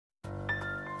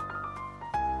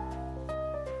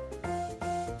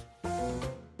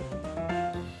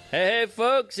Hey,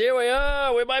 folks, here we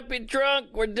are. We might be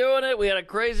drunk. We're doing it. We had a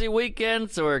crazy weekend,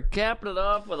 so we're capping it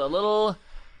off with a little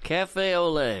cafe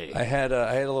au lait. I had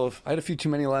a few too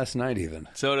many last night even.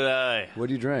 So did I. What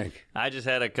do you drink? I just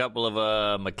had a couple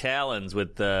of Macallans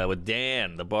with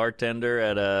Dan, the bartender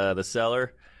at the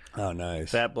Cellar. Oh,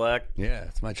 nice. Fat Black. Yeah,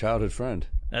 it's my childhood friend.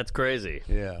 That's crazy.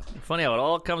 Yeah. Funny how it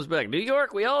all comes back. New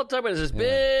York, we all talk about this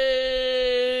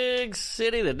big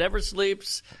city that never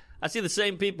sleeps. I see the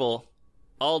same people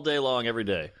all day long, every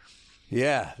day.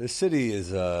 Yeah, this city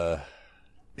is,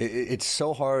 it's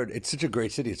so hard. It's such a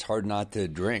great city. It's hard not to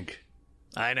drink.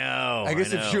 I know. I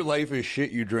guess if your life is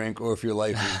shit, you drink, or if your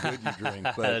life is good, you drink.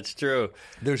 But that's true.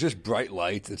 There's just bright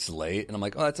lights. It's late, and I'm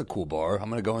like, oh, that's a cool bar.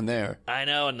 I'm going to go in there. I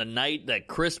know, and the night, that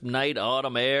crisp night,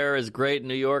 autumn air is great in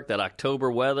New York, that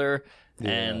October weather,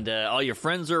 and all your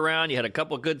friends are around. You had a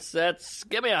couple good sets.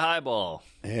 Give me a highball.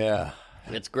 Yeah.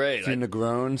 It's great. A few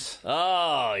Negrones.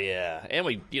 Oh, yeah. And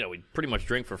we pretty much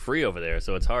drink for free over there,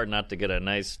 so it's hard not to get a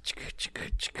nice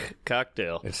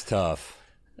cocktail. It's tough.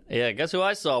 Yeah, guess who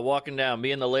I saw walking down?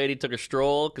 Me and the lady took a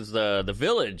stroll because the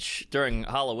village during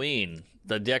Halloween,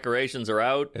 the decorations are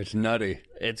out. It's nutty.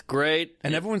 It's great.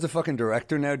 And everyone's a fucking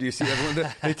director now. Do you see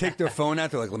everyone? They take their phone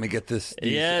out. They're like, let me get this.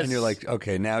 Yes. And you're like,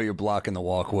 okay, now you're blocking the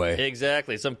walkway.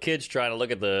 Exactly. Some kid's trying to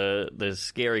look at the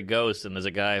scary ghost, and there's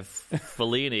a guy,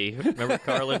 Fellini. Remember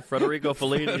Carlin? Federico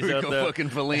Fellini's out there. Fucking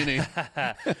Fellini.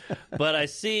 But I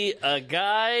see a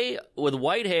guy with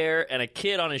white hair and a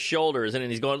kid on his shoulders, and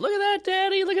he's going, look at that,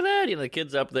 Daddy, look at that. You know, the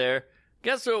kid's up there.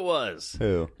 Guess who it was?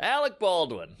 Who? Alec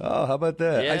Baldwin. Oh, how about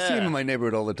that? Yeah. I see him in my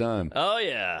neighborhood all the time. Oh,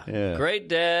 yeah. Great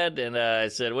dad. And I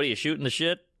said, what are you, shooting the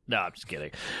shit? No, I'm just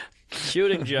kidding.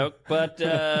 Shooting joke. But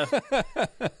I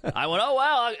went, oh,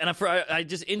 wow. And I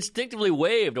just instinctively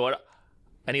waved.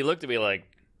 And he looked at me like,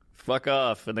 fuck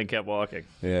off, and then kept walking.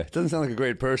 Yeah, doesn't sound like a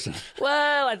great person.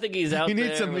 Well, I think he's out he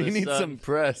needs there. He needs some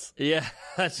press. Yeah,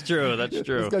 that's true. That's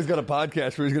true. This guy's got a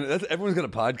podcast where everyone's got a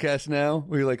podcast now.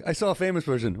 Where you're like, I saw a famous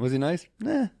person. Was he nice?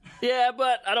 Nah. Yeah,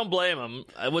 but I don't blame him.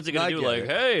 What's he gonna do? Like,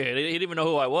 hey, he didn't even know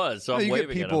who I was, so I'm waving at him.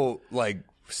 You get people like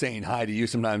saying hi to you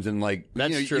sometimes, and like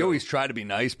that's true. You always try to be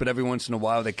nice, but every once in a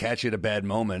while they catch you at a bad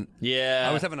moment. Yeah,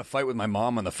 I was having a fight with my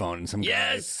mom on the phone, and some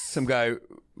guy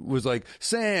was like,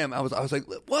 Sam. I was like,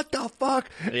 what the fuck?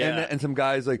 Yeah. And some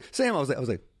guy's like, Sam. I was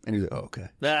like, and he's like, oh, okay.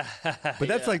 But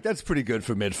that's pretty good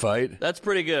for mid fight. That's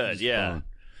pretty good. Yeah.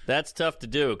 That's tough to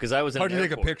do because I was hard to take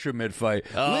a picture mid fight.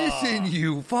 Oh. Listen,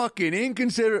 you fucking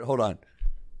inconsiderate. Hold on.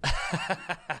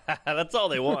 That's all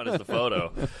they want is the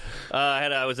photo.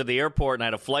 I was at the airport and I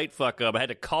had a flight fuck up. I had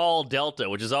to call Delta,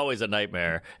 which is always a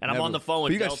nightmare. And I'm on the phone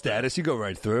with Delta. You got status. You go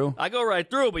right through. I go right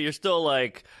through, but you're still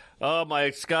like, oh, my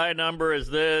sky number is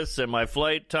this and my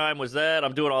flight time was that.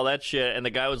 I'm doing all that shit. And the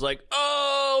guy was like,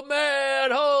 oh, man,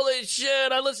 holy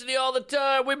shit. I listen to you all the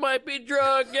time. We might be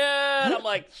drunk. Yeah. And I'm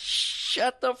like,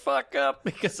 shut the fuck up,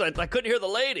 because I couldn't hear the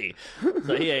lady.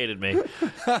 So he hated me.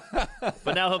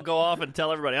 But now he'll go off and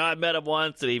tell everybody, oh, I met him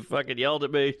once and he fucking yelled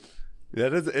at me.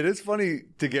 It is funny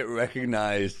to get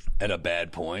recognized at a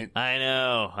bad point. I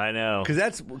know.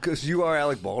 Because you are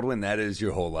Alec Baldwin. That is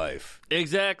your whole life.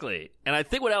 Exactly. And I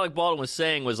think what Alec Baldwin was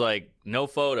saying was like, no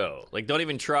photo. Like, don't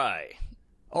even try.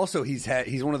 Also, he's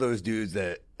one of those dudes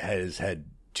that has had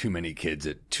too many kids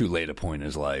at too late a point in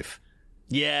his life.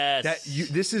 Yes.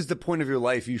 This is the point of your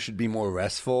life. You should be more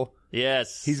restful.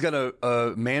 Yes. He's got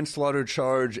a manslaughter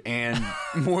charge and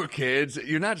more kids.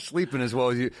 You're not sleeping as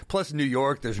well as you. Plus, New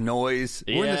York, there's noise.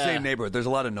 We're in the same neighborhood. There's a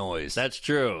lot of noise. That's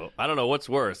true. I don't know what's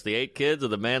worse, the 8 kids or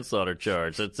the manslaughter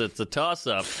charge. It's a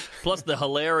toss-up. Plus, the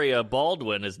Hilaria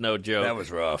Baldwin is no joke. That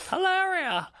was rough.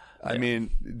 Hilaria. I mean,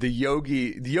 the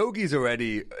yogi's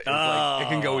already, it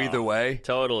can go either way.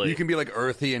 Totally. You can be like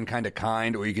earthy and kind of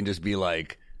kind, or you can just be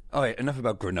like, all right, enough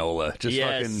about granola.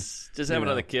 Just have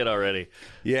another kid already.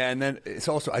 Yeah, and then it's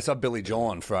also, I saw Billy Joel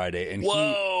on Friday,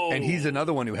 and he's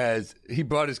another one he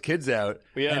brought his kids out,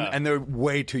 and they're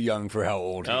way too young for how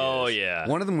old he is. Oh, yeah.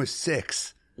 One of them was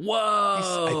 6. Whoa.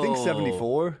 He's, I think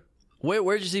 74.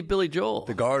 Where'd you see Billy Joel?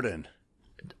 The Garden.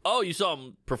 Oh, you saw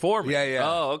him performing? Yeah.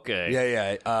 Oh, okay.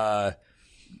 Yeah.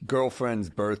 Girlfriend's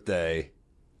birthday,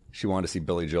 she wanted to see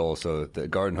Billy Joel, so the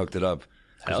Garden hooked it up.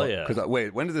 Hell yeah.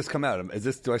 Wait, when did this come out?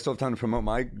 Do I still have time to promote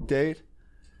my date?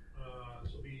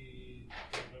 This will be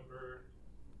November.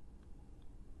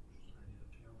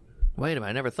 Wait a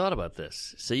minute, I never thought about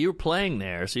this. So you're playing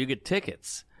there, so you get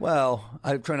tickets. Well,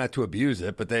 I try not to abuse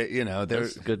it, but they're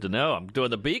That's good to know. I'm doing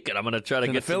the Beacon. I'm going to try to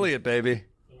get an affiliate, baby.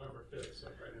 November 5th, so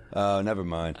right now. Never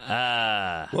mind.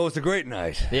 Ah. Well, it's a great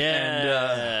night.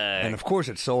 Yeah. And of course,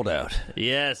 it's sold out.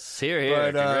 Yes. Here.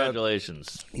 But,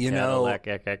 congratulations. You know.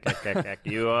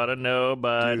 You ought to know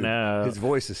by now. His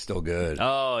voice is still good.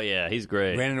 Oh, yeah. He's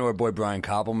great. Ran into our boy Brian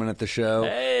Koppelman at the show,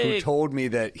 Hey. who told me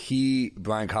that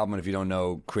Brian Koppelman, if you don't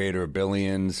know, creator of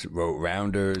Billions, wrote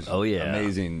Rounders. Oh, yeah.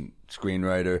 Amazing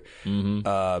screenwriter. Mm-hmm.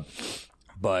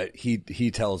 But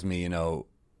he tells me,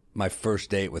 my first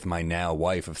date with my now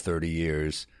wife of 30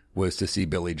 years was to see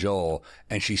Billy Joel,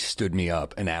 and she stood me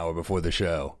up an hour before the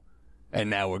show. And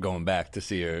now we're going back to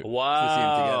see her. Wow. To see him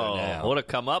together now. What a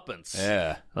comeuppance.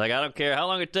 Yeah. Like, I don't care how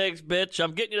long it takes, bitch.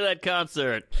 I'm getting you to that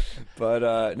concert.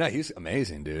 But, no, he's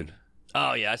amazing, dude.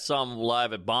 Oh, yeah. I saw him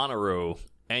live at Bonnaroo.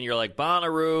 And you're like,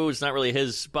 Bonnaroo, it's not really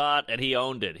his spot, and he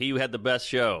owned it. He had the best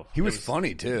show. He was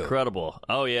funny, too. Incredible.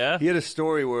 Oh, yeah? He had a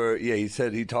story where, he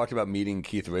said he talked about meeting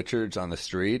Keith Richards on the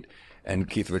street, and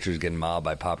Keith Richards getting mobbed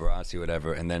by paparazzi or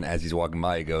whatever, and then as he's walking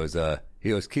by, he goes,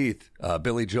 Keith,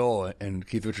 Billy Joel, and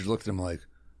Keith Richards looked at him like,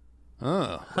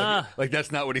 oh. Like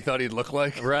that's not what he thought he'd look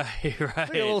like? Right. Like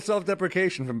a little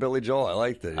self-deprecation from Billy Joel. I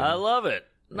liked it. I love it.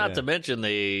 Not to mention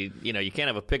you can't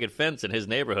have a picket fence in his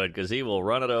neighborhood because he will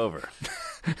run it over.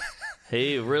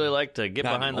 He really liked to get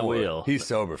behind the wheel. He's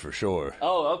sober for sure.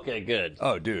 Oh, okay, good.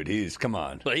 Oh, dude, come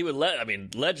on. But he would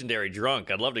legendary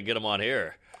drunk. I'd love to get him on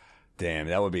here. Damn,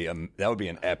 that would be an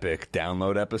epic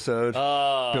download episode.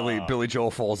 Oh. Billy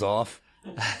Joel falls off.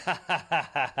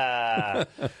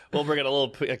 We'll bring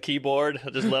in a keyboard.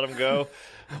 Just let him go.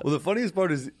 Well, the funniest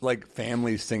part is like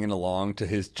families singing along to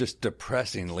his just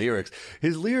depressing lyrics.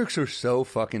 His lyrics are so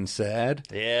fucking sad.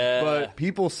 Yeah. But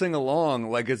people sing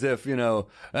along like as if,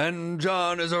 and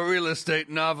John is a real estate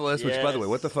novelist, which, by the way,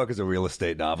 what the fuck is a real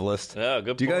estate novelist? Oh,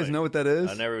 good Do you guys know what that is?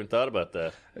 I never even thought about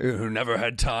that. Who never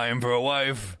had time for a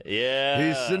wife. Yeah.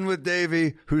 He's sitting with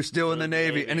Davy, who's still in the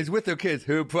Navy, and he's with their kids,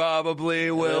 who probably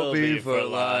will be for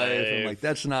life. I'm like,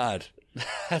 that's not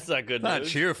good not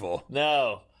news. cheerful.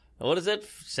 No. What is it?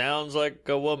 Sounds like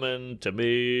a woman to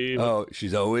me. Oh,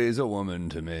 she's always a woman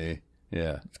to me.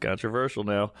 Yeah. It's controversial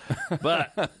now.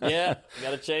 But, yeah, got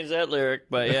to change that lyric.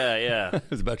 But, yeah.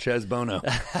 It's about Chaz Bono.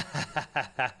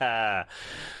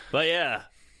 But, yeah,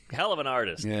 hell of an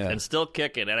artist. Yeah. And still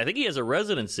kicking. And I think he has a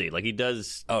residency. Like, he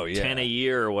does 10 a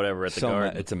year or whatever at the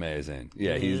Garden. It's amazing.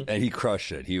 Yeah, he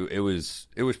crushed it. It was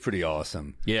pretty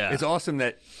awesome. Yeah. It's awesome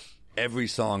that every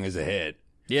song is a hit.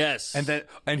 Yes.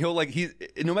 And he'll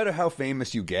no matter how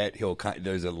famous you get,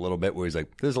 there's a little bit where he's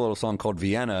like, there's a little song called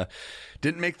Vienna.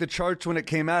 Didn't make the charts when it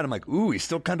came out. I'm like, ooh, he's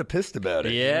still kind of pissed about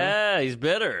it. Yeah, he's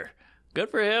bitter.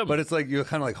 Good for him. But it's like, you're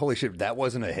kind of like, holy shit, that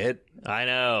wasn't a hit. I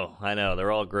know.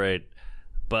 They're all great.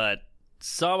 But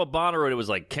Sama Bonnaroo, it was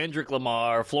like Kendrick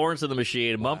Lamar, Florence and the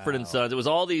Machine, Mumford & Sons. It was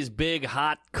all these big,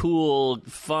 hot, cool,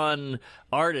 fun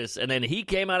artists. And then he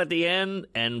came out at the end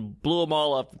and blew them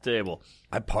all off the table.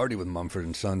 I partied with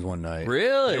Mumford & Sons one night.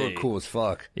 Really? They were cool as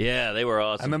fuck. Yeah, they were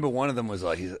awesome. I remember one of them was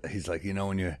like, he's like,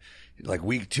 when you're like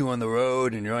week 2 on the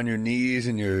road and you're on your knees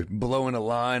and you're blowing a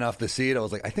line off the seat, I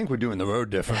was like, I think we're doing the road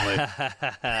differently. You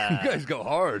guys go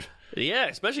hard. Yeah,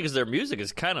 especially because their music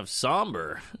is kind of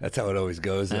somber. That's how it always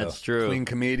goes, though. That's true. Clean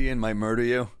comedian might murder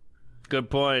you. Good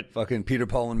point. Fucking Peter,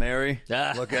 Paul, and Mary.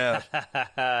 Look out.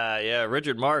 Yeah,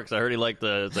 Richard Marx. I heard he liked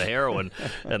the heroin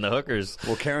and the hookers.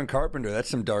 Well, Karen Carpenter, that's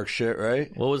some dark shit,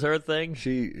 right? What was her thing?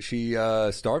 She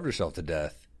starved herself to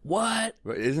death. What?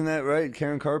 Isn't that right,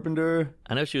 Karen Carpenter?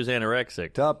 I know she was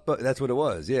anorexic. That's what it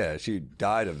was. Yeah, she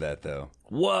died of that, though.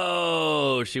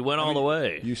 Whoa, she went all the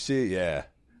way. You see, yeah.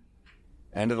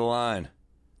 End of the line.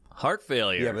 Heart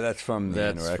failure. Yeah, but that's from the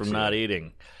anorexia. From not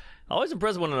eating. Always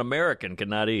impressed when an American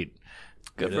cannot eat.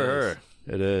 Good for her.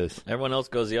 It is. Everyone else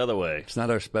goes the other way. It's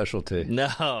not our specialty.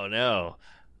 No.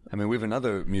 I mean, we have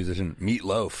another musician, Meat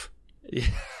Loaf. Yeah.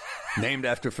 Named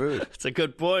after food. It's a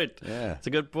good point. Yeah. It's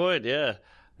a good point, yeah.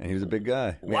 And he was a big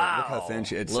guy. Wow. Man, look how thin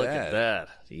she is. It's look sad. at that.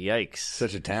 Yikes.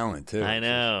 Such a talent, too. I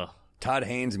know. Todd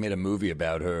Haynes made a movie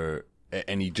about her,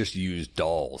 and he just used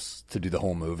dolls to do the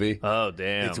whole movie. Oh,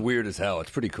 damn. It's weird as hell. It's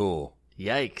pretty cool.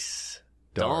 Yikes.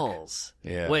 Dark. Dolls.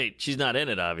 Yeah. Wait, she's not in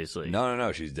it, obviously.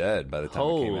 No. She's dead by the time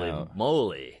it came out. Holy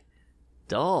moly.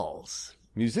 Dolls.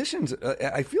 Musicians,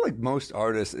 I feel like most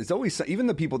artists, it's always, even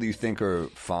the people that you think are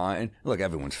fine, look,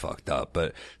 everyone's fucked up,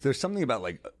 but there's something about,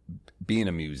 like, being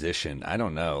a musician. I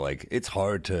don't know. Like, it's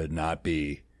hard to not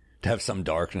be, to have some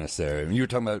darkness there. I mean, you were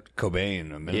talking about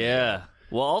Cobain a minute ago.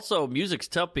 Well, also, music's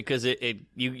tough because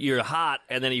you're hot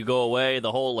and then you go away.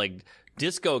 The whole, like,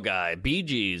 disco guy, Bee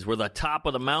Gees, were the top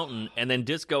of the mountain, and then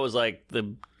disco was, like,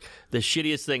 the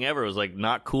shittiest thing ever. It was, like,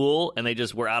 not cool, and they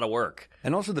just were out of work.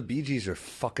 And also, the Bee Gees are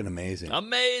fucking amazing.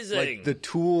 Amazing! Like, the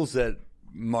tools that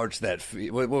march that.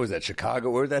 What was that? Chicago?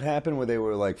 Where did that happen? Where they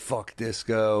were like, "Fuck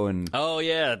disco" and Oh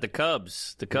yeah, the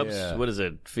Cubs. The Cubs. Yeah. What is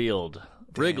it? Field.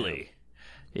 Wrigley.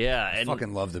 Yeah, and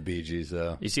fucking love the Bee Gees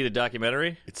though. you see the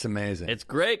documentary? It's amazing. It's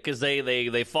great because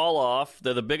they fall off.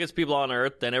 They're the biggest people on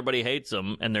earth. Then everybody hates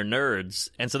them, and they're nerds.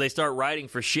 And so they start writing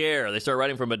for Cher. They start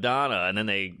writing for Madonna, and then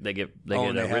they get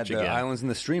and they had rich the again. Islands in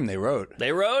the Stream. They wrote.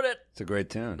 They wrote it. It's a great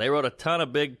tune. They wrote a ton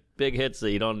of big hits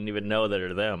that you don't even know that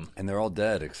are them. And they're all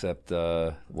dead except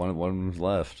one of them's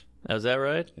left. Is that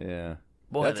right? Yeah.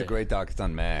 Boy, That's a great doc. It's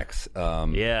on Max.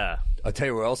 Yeah. I'll tell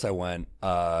you where else I went.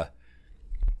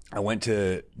 I went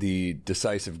to the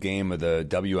decisive game of the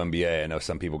WNBA. I know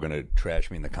some people are going to trash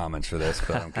me in the comments for this,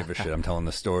 but I don't give a shit. I'm telling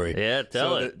the story. Yeah,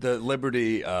 tell it. The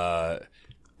Liberty, they're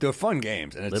fun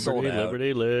games, and it's sold out.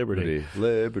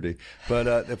 Liberty. But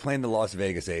they're playing the Las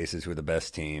Vegas Aces, who are the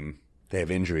best team. They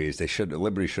have injuries.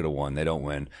 Liberty should have won. They don't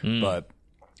win. But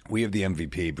we have the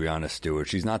MVP, Breonna Stewart.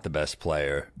 She's not the best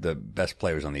player. The best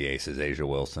player's on the Aces, Asia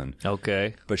Wilson.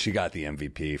 Okay. But she got the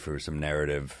MVP for some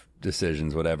narrative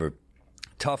decisions, whatever.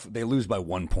 Tough. They lose by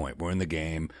 1 point. We're in the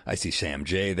game. I see Sam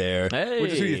J there,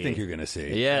 which is who you think you're going to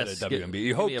see. Yes, at a WNBA. You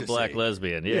give hope me a to black see.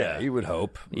 lesbian. Yeah. Yeah, you would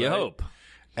hope. You right? hope.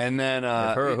 And then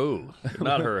Her who?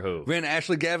 Not her who. ran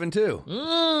Ashley Gavin too.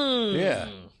 Yeah,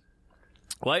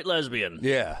 White lesbian.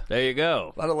 yeah. There you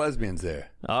go. A lot of lesbians there.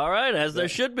 All right, as there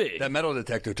should be. That metal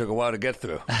detector took a while to get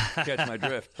through. Catch my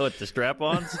drift. What, the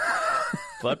strap-ons?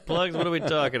 Butt plugs? What are we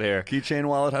talking here? Keychain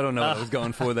wallet. I don't know what I was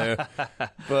going for there,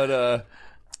 but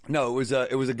no,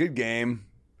 it was a good game.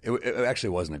 It actually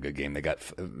wasn't a good game. They got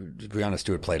Breonna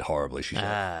Stewart played horribly. She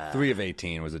shot 3 of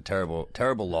 18. It was a terrible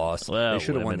loss. Well, they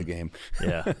should have won women. the game.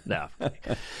 Yeah, no.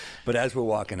 But as we're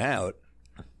walking out,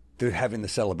 they're having the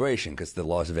celebration because the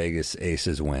Las Vegas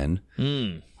Aces win.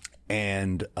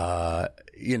 And,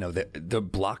 they're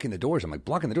blocking the doors. I'm like,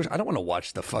 blocking the doors? I don't want to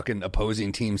watch the fucking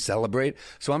opposing team celebrate.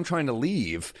 So I'm trying to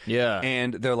leave. Yeah.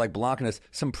 And they're like blocking us.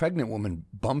 Some pregnant woman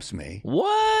bumps me.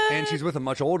 What? And she's with a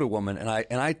much older woman. And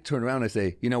I turn around and I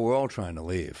say, we're all trying to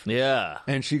leave. Yeah.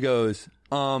 And she goes,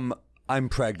 I'm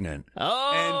pregnant.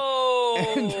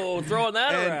 Oh, throwing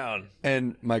that around.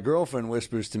 And my girlfriend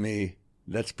whispers to me,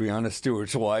 that's Breonna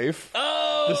Stewart's wife.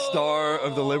 Oh. The star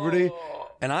of the Liberty.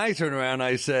 And I turn around and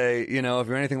I say, if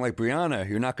you're anything like Breonna,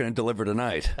 you're not going to deliver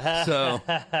tonight. So,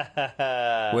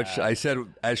 which I said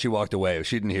as she walked away.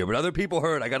 She didn't hear, but other people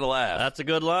heard. I got to laugh. That's a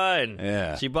good line.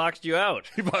 Yeah. She boxed you out.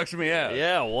 She boxed me out.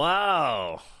 Yeah,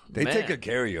 wow. They Man. take good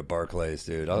care of you at Barclays,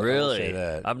 dude. I'll Really? say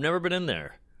that. I've never been in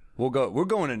there. We're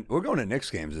going to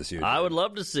Knicks games this year. Dude. I would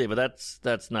love to see, but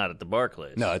that's not at the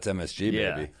Barclays. No, it's MSG,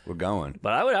 Yeah. baby. We're going.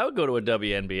 But I would go to a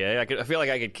WNBA. I feel like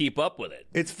I could keep up with it.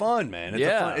 It's fun, man.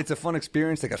 Yeah. It's a fun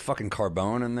experience. They got fucking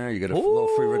Carbone in there. You get a little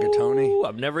free rigatoni. Ooh,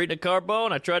 I've never eaten a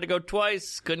Carbone. I tried to go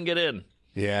twice, couldn't get in.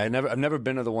 Yeah, I've never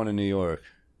been to the one in New York.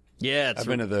 Yeah, I've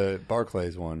been to the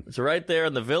Barclays one. It's right there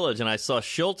in the Village, and I saw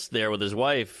Schultz there with his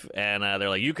wife, and they're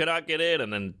like, "You cannot get in."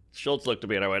 And then Schultz looked at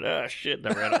me, and I went, "Oh shit!" And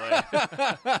I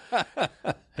ran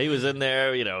away. He was in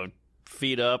there,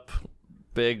 feet up,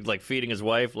 big, like feeding his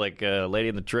wife like Lady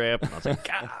and the Tramp. And I was like,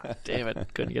 "God damn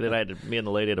it, couldn't get in." Me and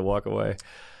the lady had to walk away.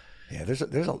 Yeah,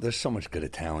 there's so much good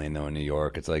Italian though in New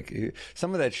York. It's like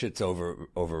some of that shit's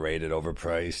overrated,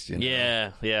 overpriced.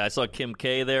 Yeah. I saw Kim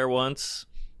K there once.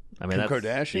 I mean, Kim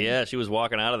Kardashian? Yeah, she was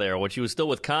walking out of there when she was still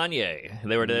with Kanye.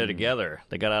 They were there together.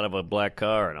 They got out of a black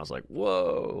car, and I was like,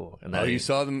 "Whoa!" And you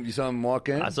saw them? You saw them walk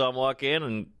in? I saw him walk in,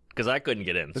 and because I couldn't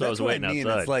get in, so I was waiting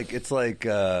outside. It's like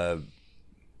a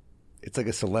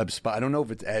celeb spot. I don't know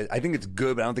if it's I think it's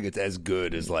good, but I don't think it's as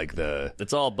good as like the.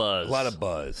 It's all buzz. A lot of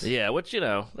buzz. Yeah, which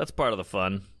that's part of the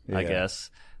fun, I Yeah. guess.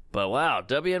 But wow,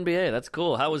 WNBA, that's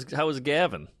cool. How was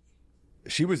Gavin?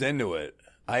 She was into it.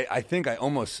 I think I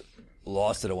almost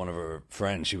lost it to one of her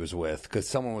friends she was with because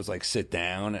someone was like, "Sit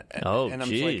down." And I'm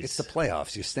like, "It's the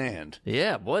playoffs. You stand."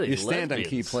 Yeah, boy, You stand on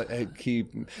key.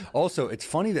 Also, it's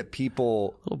funny that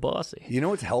people. A little bossy. You know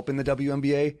what's helping the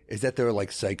WNBA is that they're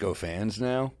like psycho fans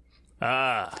now.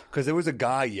 Because there was a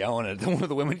guy yelling at one of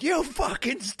the women, "You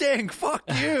fucking stink, fuck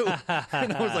you!"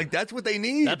 And I was like, "That's what they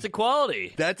need. That's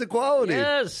equality. That's equality."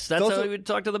 Yes, that's how we would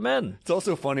talk to the men. It's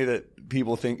also funny that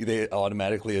people think they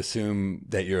automatically assume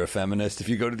that you're a feminist if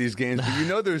you go to these games,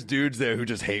 but there's dudes there who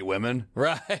just hate women.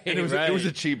 Right. And it was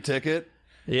a cheap ticket.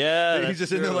 Yeah, and he's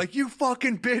just in there like, "You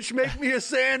fucking bitch, make me a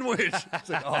sandwich." It's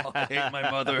like, "Oh, I hate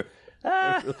my mother."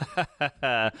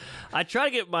 I try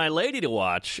to get my lady to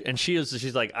watch, and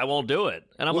she's like, "I won't do it."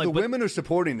 And I'm the like, women are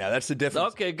supporting now. That's the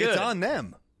difference. Okay, good. It's on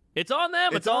them. It's on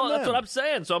them. It's on them. That's what I'm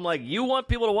saying. So I'm like, you want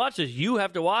people to watch this, you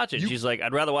have to watch it. She's like,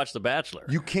 I'd rather watch The Bachelor.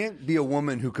 You can't be a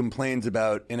woman who complains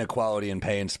about inequality in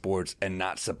pay in sports and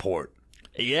not support.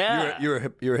 Yeah.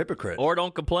 You're a hypocrite. Or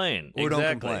don't complain. Or exactly.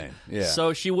 don't complain. Yeah.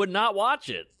 So she would not watch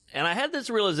it. And I had this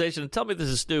realization, and tell me if this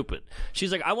is stupid. She's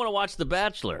like, I want to watch The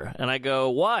Bachelor. And I go,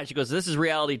 why? She goes, this is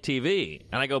reality TV.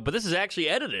 And I go, but this is actually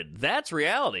edited. That's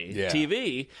reality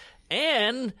TV.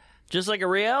 And just like a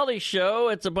reality show,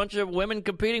 it's a bunch of women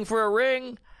competing for a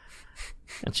ring.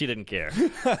 And she didn't care.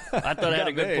 I thought I had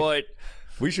a good point.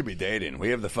 We should be dating. We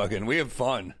have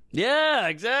fun. Yeah,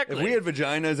 exactly. If we had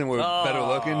vaginas and we're better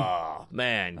looking. Oh,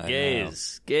 man,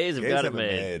 gays have got it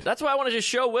made. That's why I want to just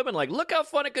show women, like, look how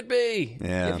fun it could be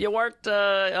if you weren't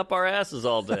up our asses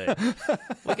all day.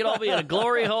 We could all be in a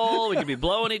glory hole. We could be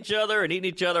blowing each other and eating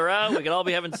each other out. We could all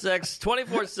be having sex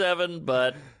 24/7,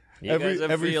 but... Every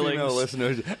female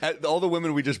listener, all the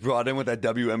women we just brought in with that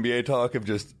WNBA talk have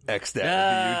just X'd out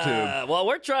of YouTube. Well,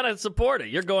 we're trying to support it.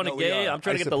 You're going to gay. I'm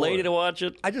trying to get the lady to watch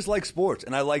it. I just like sports,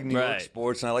 and I like New York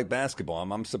sports, and I like basketball.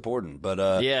 I'm supporting,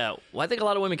 but yeah. Well, I think a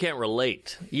lot of women can't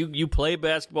relate. You play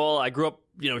basketball. I grew up,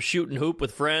 shooting hoop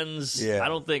with friends. Yeah. I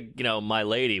don't think my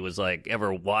lady was like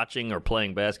ever watching or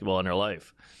playing basketball in her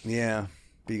life. Yeah,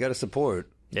 but you got to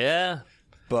support. Yeah.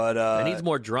 But it needs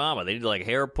more drama. They need like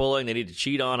hair pulling. They need to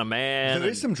cheat on a man. There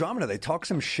is some drama now. They talk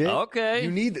some shit.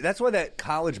 Okay. That's why that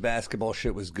college basketball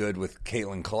shit was good with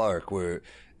Caitlin Clark, where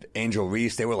Angel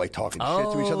Reese, they were like talking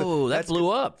shit to each other. Oh, that blew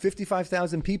up.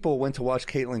 55,000 people went to watch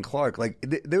Caitlin Clark. Like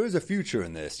there is a future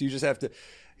in this. You just have to.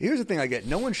 Here's the thing I get.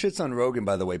 No one shits on Rogan,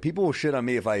 by the way. People will shit on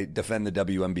me if I defend the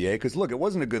WNBA because look, it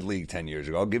wasn't a good league 10 years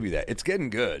ago. I'll give you that. It's getting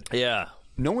good. Yeah.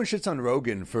 No one shits on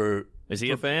Rogan for. Is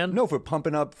he a fan? No, for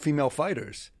pumping up female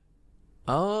fighters.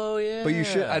 Oh, yeah. But you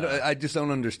should. I just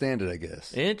don't understand it, I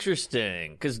guess.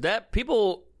 Interesting. Because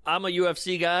I'm a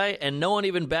UFC guy, and no one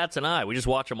even bats an eye. We just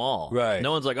watch them all. Right.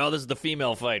 No one's like, oh, this is the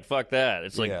female fight. Fuck that.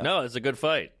 It's like, no, it's a good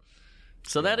fight.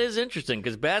 So that is interesting,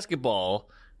 because basketball,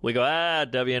 we go,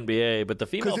 WNBA, but the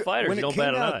female fighters don't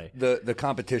bat an eye. The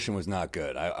competition was not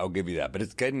good. I'll give you that. But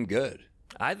it's getting good.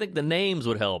 I think the names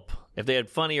would help if they had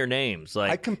funnier names.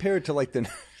 Like I compare it to like the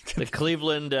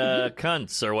Cleveland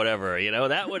cunts or whatever,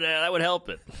 that would help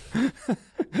it.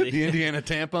 The Indiana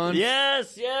tampons?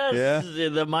 Yes. Yeah.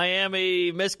 The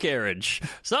Miami miscarriage.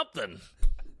 Something.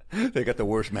 They got the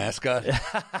worst mascot.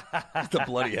 The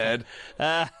bloody head.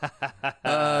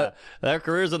 Their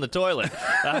career's in the toilet.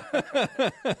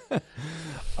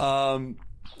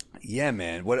 Yeah,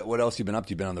 man. What else you been up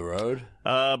to? You been on the road?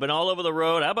 Been all over the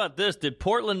road. How about this? Did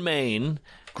Portland, Maine.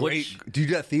 Great. Do you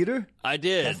do that theater? I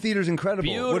did. That theater's incredible.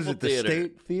 Beautiful what is it, the theater.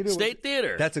 State Theater? State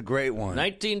Theater. That's a great one.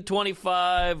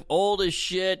 1925, old as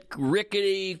shit,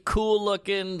 rickety, cool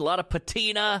looking, a lot of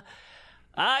patina.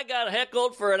 I got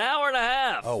heckled for an hour and a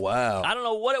half. Oh, wow. I don't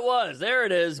know what it was. There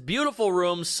it is. Beautiful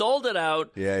room. Sold it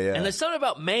out. Yeah. And there's something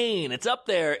about Maine. It's up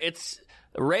there.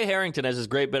 Ray Harrington has this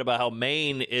great bit about how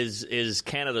Maine is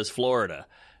Canada's Florida.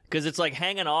 Because it's like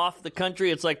hanging off the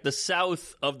country. It's like the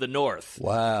south of the north.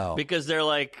 Wow. Because they're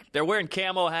wearing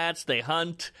camo hats. They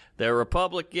hunt. They're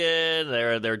Republican.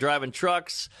 They're driving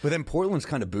trucks. But then Portland's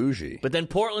kind of bougie. But then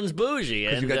Portland's bougie.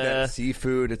 Because you got that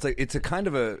seafood. It's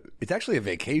actually a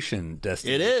vacation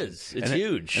destination. It is. It's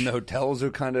huge. And the hotels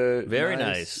are kind of very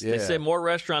nice. Yeah. They say more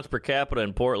restaurants per capita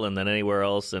in Portland than anywhere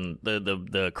else. And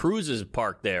the cruises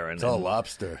parked there. And it's all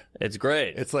lobster. It's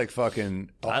great. It's like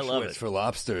fucking Auschwitz I love it. for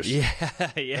lobsters. Yeah.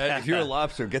 If you're a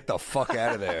lobster, get the fuck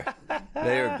out of there.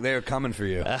 They are coming for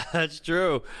you. That's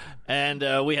true.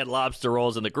 And we had lobster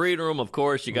rolls in the green room. Of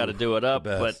course, you got to do it up.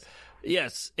 But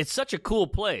yes, it's such a cool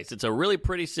place. It's a really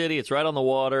pretty city. It's right on the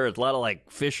water. It's a lot of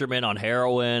like fishermen on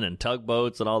heroin and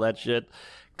tugboats and all that shit.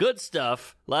 Good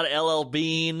stuff. A lot of LL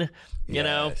Bean, you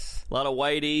know, a lot of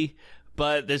Whitey.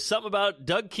 But there's something about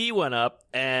Doug Key went up,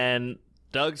 and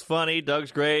Doug's funny.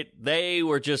 Doug's great. They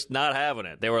were just not having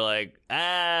it. They were like,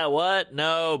 what?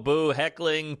 No, boo,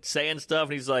 heckling, saying stuff.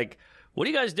 And he's like, what are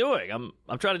you guys doing?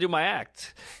 I'm trying to do my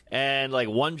act. And like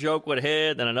one joke would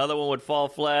hit, then another one would fall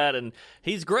flat, and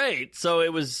he's great.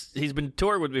 So he's been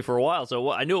touring with me for a while,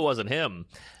 so I knew it wasn't him.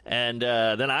 And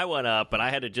then I went up, and I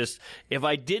had to just, if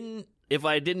I didn't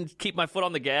keep my foot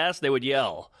on the gas, they would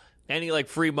yell. Any like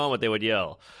free moment, they would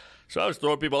yell. So I was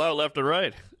throwing people out left and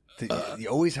right. You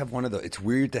always have one of those. It's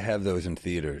weird to have those in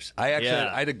theaters. I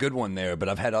had a good one there, but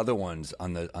I've had other ones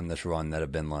on this run that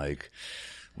have been like,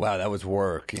 wow, that was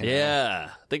work. You know? Yeah,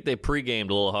 I think they pre-gamed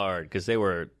a little hard because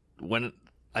when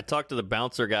I talked to the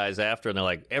bouncer guys after, and they're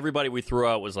like, everybody we threw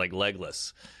out was like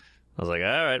legless. I was like,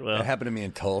 all right, well. It happened to me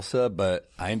in Tulsa, but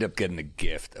I ended up getting a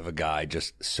gift of a guy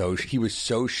he was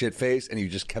so shit-faced, and he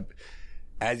just kept,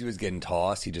 as he was getting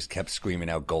tossed, he just kept screaming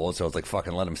out goals. So I was like,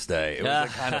 fucking let him stay. It was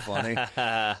like kind of funny.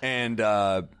 And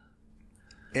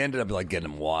ended up like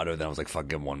getting him water. Then I was like, "Fuck,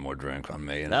 give him one more drink on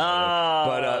me." And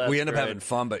Oh, we ended up great. having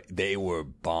fun, but they were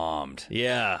bombed.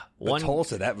 Yeah.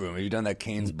 Tulsa, that room. Have you done that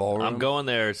Kane's Ballroom? I'm going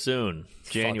there soon,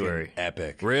 January. Fucking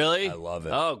epic. Really? I love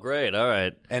it. Oh, great. All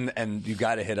right. And you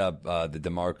got to hit up the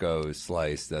DeMarco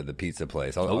Slice, the pizza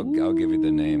place. I'll give you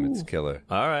the name. It's killer.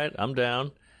 All right. I'm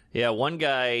down. Yeah, one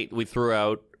guy we threw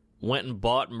out went and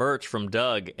bought merch from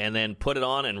Doug and then put it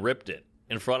on and ripped it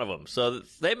in front of him. So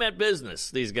they meant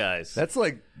business, these guys. That's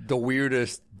like the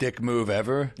weirdest dick move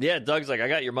ever. Yeah, Doug's like, I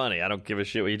got your money. I don't give a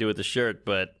shit what you do with the shirt,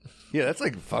 but Yeah, that's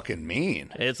like fucking mean.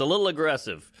 it's a little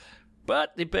aggressive.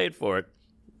 But he paid for it.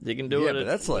 You can do Yeah, it. but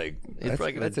that's like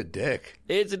probably that's a dick.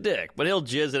 It's a dick, but he'll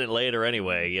jizz in it later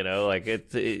anyway. You know, like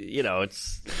it's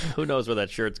who knows where that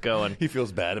shirt's going. He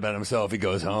feels bad about himself. He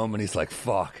goes home and he's like,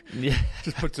 "Fuck." Yeah.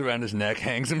 Just puts it around his neck,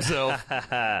 hangs himself.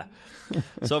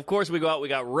 So of course we go out. We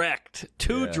got wrecked,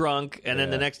 too Yeah. drunk, and then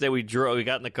the next day we drove. We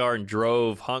got in the car and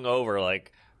drove, hung over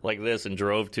like this, and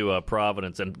drove to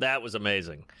Providence, and that was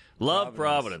amazing. Love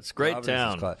Providence, great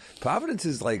town. Providence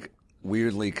is like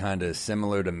weirdly kind of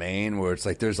similar to Maine, where it's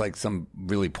like there's like some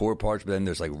really poor parts, but then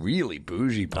there's like really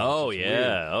bougie parts. Oh It's yeah,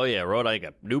 weird. oh yeah. Rhode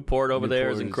Island, Newport over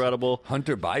there is Newport incredible.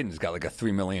 Hunter Biden's got like a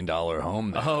 $3 million home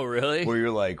there. Oh really? Where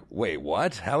you're like, wait,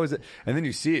 what? How is it? And then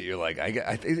you see it, you're like,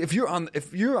 if you're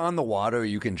on the water,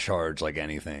 you can charge like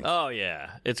anything. Oh yeah,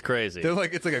 it's crazy. They're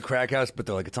like, it's like a crack house, but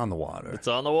they're like, it's on the water. It's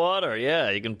on the water. Yeah,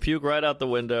 you can puke right out the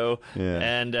window. Yeah.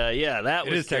 And yeah, that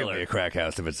It was is technically killer. a crack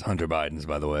house if it's Hunter Biden's,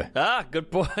 by the way. Ah, good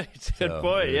point. Good So,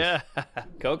 point. it is. Yeah,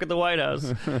 Coke at the White House.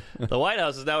 The White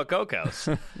House is now a Coke house.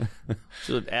 It's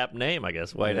an apt name, I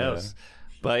guess. White Yeah. House.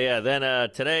 But yeah, then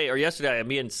today or yesterday,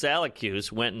 me and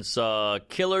Syracuse went and saw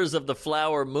Killers of the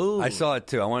Flower Moon. I saw it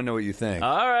too. I want to know what you think.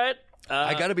 All right.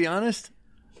 I got to be honest.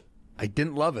 I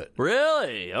didn't love it.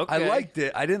 Really? Okay. I liked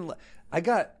it. I didn't. I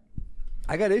got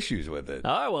issues with it.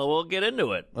 All right, well, we'll get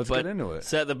into it. Let's get into it.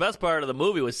 So the best part of the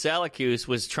movie was Syracuse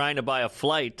was trying to buy a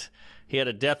flight. He had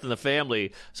a death in the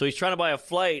family, so he's trying to buy a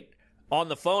flight on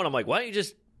the phone. I'm like, why don't you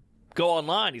just go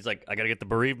online? He's like, I got to get the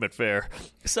bereavement fare.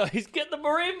 So he's getting the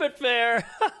bereavement fare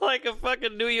like a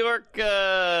fucking New York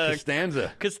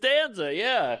Costanza,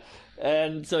 yeah.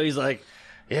 And so he's like,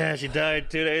 yeah, she died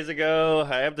 2 days ago.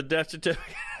 I have the death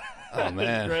certificate. Oh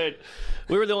man, Great.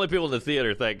 We were the only people in the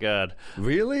theater, thank God.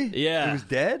 really? Yeah. He was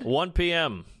dead. 1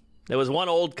 p.m. There was one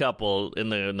old couple in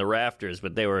the rafters,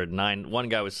 but they were 9. One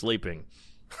guy was sleeping.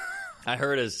 I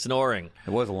heard his snoring. It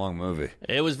was a long movie.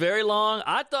 It was very long.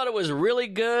 I thought it was really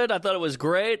good. I thought it was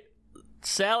great.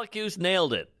 Syracuse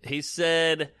nailed it. He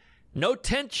said, no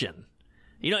tension.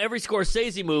 You know, every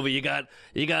Scorsese movie, you got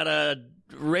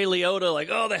Ray Liotta like,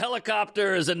 oh, the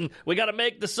helicopters, and we got to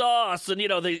make the sauce, and you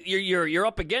know, you're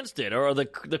up against it, or the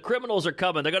criminals are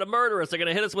coming, they're gonna murder us, they're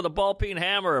gonna hit us with a ball peen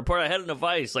hammer and put our head in a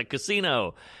vice like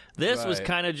Casino. This was Right.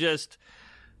 kind of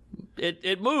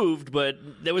it moved, but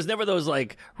there was never those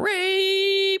like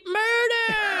rape,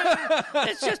 murder.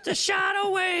 It's just a shot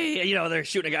away. You know, they're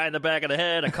shooting a guy in the back of the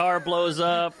head. A car blows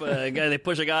up. They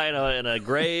push a guy in a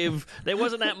grave. There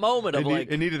wasn't that moment of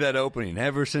It needed that opening.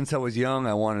 Ever since I was young,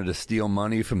 I wanted to steal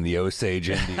money from the Osage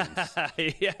Indians.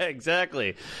 yeah,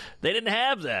 exactly. They didn't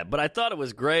have that, but I thought it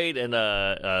was great and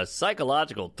a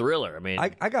psychological thriller. I mean,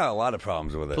 I got a lot of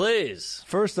problems with it. please.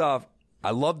 First off, I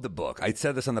love the book. I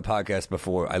said this on the podcast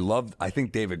before. I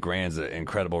think David Grant's an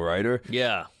incredible writer.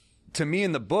 Yeah. To me,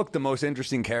 in the book, the most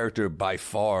interesting character by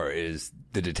far is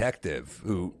the detective,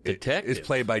 who is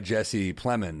played by Jesse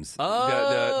Plemons,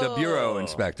 the bureau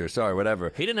inspector. Sorry,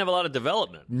 whatever. He didn't have a lot of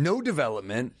development. No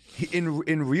development.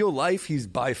 In real life, he's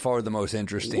by far the most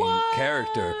interesting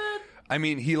character. I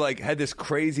mean, he had this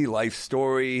crazy life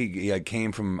story. He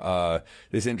came from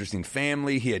this interesting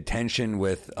family. He had tension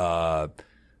with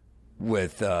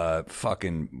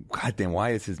fucking goddamn,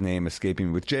 why is his name escaping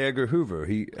me? With J. Edgar Hoover.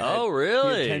 Really? He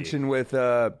had tension with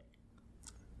The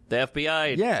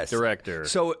FBI director.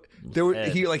 So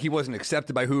he wasn't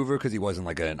accepted by Hoover because he wasn't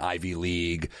like an Ivy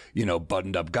League,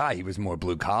 buttoned up guy. He was more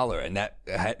blue collar, and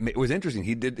it was interesting.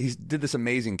 He did this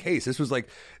amazing case. This was like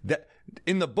that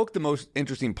in the book. The most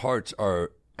interesting parts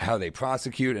are how they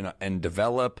prosecute and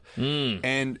develop,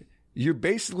 and you're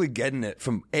basically getting it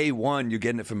from A1. You're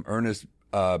getting it from Ernest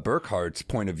Burkhardt's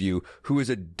point of view, who is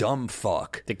a dumb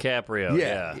fuck. DiCaprio.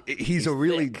 Yeah. He's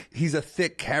a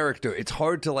thick character. It's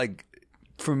hard to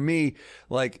for me,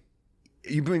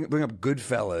 you bring up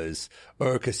Goodfellas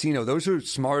or Casino. Those are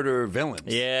smarter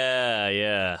villains.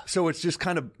 Yeah. So it's just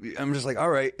I'm just like, all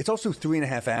right. It's also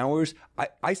 3.5 hours.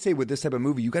 I say with this type of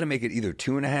movie, you got to make it either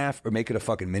 2.5 or make it a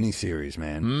fucking miniseries,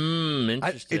 man.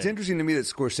 Interesting. It's interesting to me that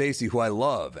Scorsese, who I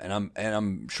love, and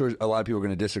I'm sure a lot of people are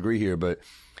going to disagree here, but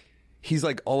he's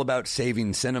like all about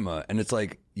saving cinema, and it's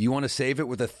like you want to save it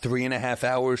with a 3.5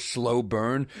 hour slow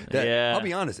burn. Yeah. I'll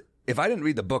be honest. If I didn't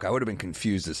read the book, I would have been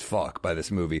confused as fuck by this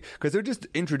movie because they're just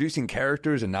introducing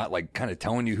characters and not like kind of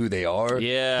telling you who they are.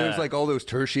 Yeah. There's like all those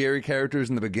tertiary characters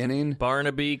in the beginning.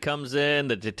 Barnaby comes in,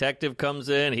 the detective comes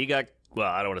in. He got,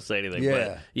 well, I don't want to say anything. Yeah.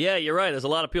 But yeah, you're right. There's a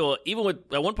lot of people. Even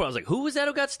with, at one point, I was like, who was that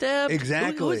who got stabbed?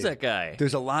 Exactly. Who is that guy?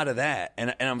 There's a lot of that.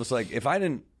 And I was like, if I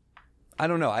didn't, I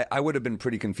don't know, I would have been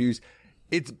pretty confused.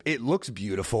 It looks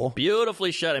beautiful.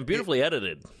 Beautifully shot and beautifully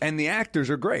edited. And the actors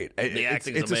are great. The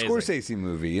acting's It's amazing. a Scorsese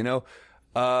movie, you know?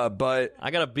 But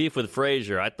I got a beef with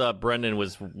Frasier. I thought Brendan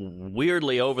was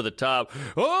weirdly over the top.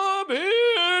 I'm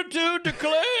here to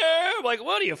declare. I'm like,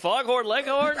 what are you, Foghorn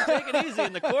Leghorn? Take it easy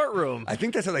in the courtroom. I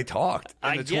think that's how they talked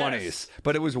in the guess. 20s.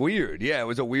 But it was weird. Yeah, it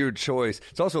was a weird choice.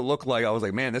 It also looked like, I was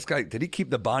like, man, this guy, did he keep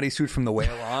the bodysuit from The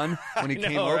Whale on when he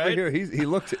came over right? here? He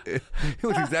looked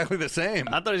exactly the same.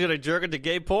 I thought he was going to jerk into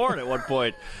gay porn at one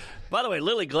point. By the way,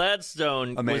 Lily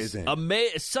Gladstone Amazing.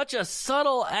 was such a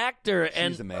subtle actor,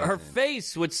 and amazing. her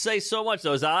face would say so much.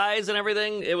 Those eyes and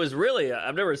everything. It was really,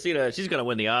 I've never seen her. She's going to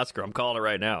win the Oscar. I'm calling it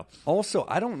right now. Also,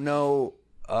 I don't know.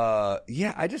 I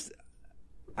guess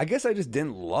I just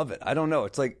didn't love it. I don't know.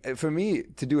 It's like, for me,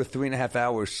 to do a 3.5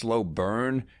 hour slow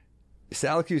burn,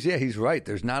 Salakis, yeah, he's right.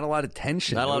 There's not a lot of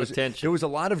tension. Not a lot of tension. There was a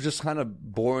lot of just kind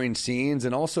of boring scenes,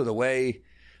 and also the way,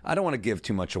 I don't want to give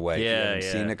too much away if you haven't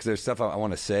seen it, because there's stuff I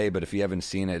want to say, but if you haven't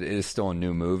seen it, it is still a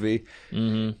new movie.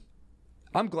 Mm-hmm.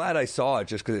 I'm glad I saw it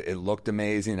just because it looked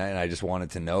amazing, and I just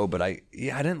wanted to know, but I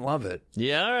didn't love it.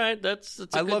 Yeah, all right. That's a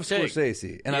I good love take.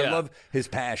 Scorsese, and I Yeah. love his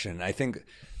passion. I think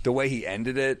the way he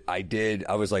ended it, I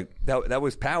was like, that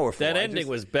was powerful. That ending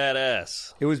was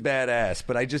badass. It was badass,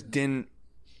 but I just think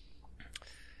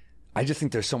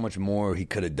there's so much more he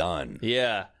could have done.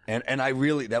 Yeah. And I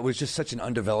really, that was just such an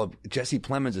undeveloped, Jesse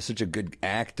Plemons is such a good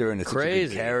actor and it's such a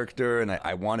Crazy. good character, and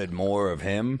I wanted more of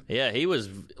him. Yeah, he was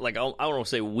like, I don't want to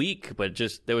say weak, but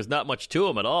just there was not much to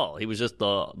him at all. He was just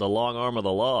the long arm of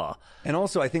the law. And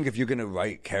also, I think if you're going to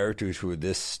write characters who are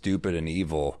this stupid and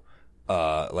evil,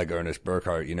 like Ernest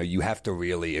Burkhart, you know, you have to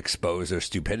really expose their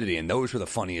stupidity, and those were the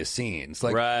funniest scenes.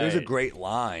 Like, there's a Right. great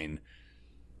line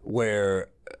where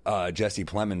Jesse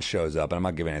Plemons shows up, and I'm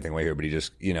not giving anything away here, but he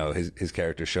just, you know, his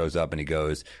character shows up and he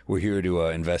goes, "We're here to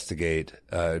investigate,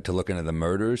 to look into the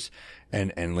murders,"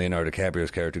 and Leonardo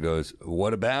DiCaprio's character goes,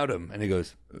 "What about him?" And he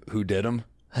goes, "Who did him?"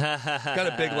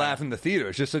 Got a big laugh in the theater.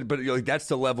 It's just, but like, that's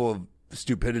the level of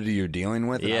stupidity you're dealing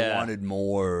with, and Yeah. I wanted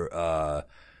more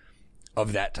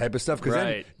of that type of stuff, because then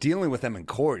Right. dealing with them in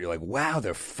court, you're like, wow,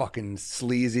 they're fucking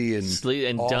sleazy and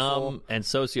and awful. dumb and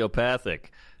sociopathic.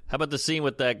 How about the scene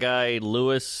with that guy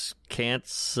Louis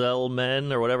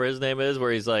Cancelman or whatever his name is, where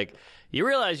he's like, you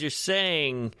realize you're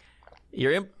saying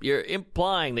you're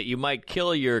implying that you might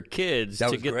kill your kids That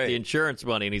to was get great. the insurance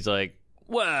money, and he's like,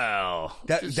 well,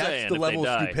 That's just the saying, if level they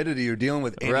of die. stupidity you're dealing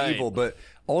with in Right. evil, but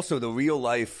also the real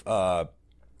life, the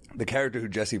character who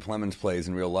Jesse Plemons plays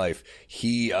in real life,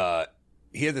 he had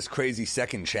this crazy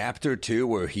second chapter too,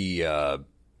 where he,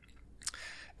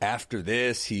 after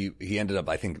this, he ended up,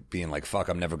 I think, being like, fuck,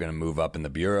 I'm never going to move up in the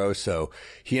bureau. So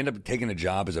he ended up taking a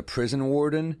job as a prison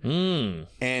warden.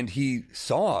 And he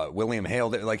saw William Hale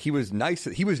there. Like, he was nice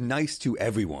to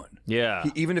everyone. Yeah.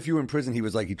 Even if you were in prison, he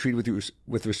was like, he treated you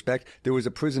with respect. There was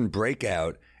a prison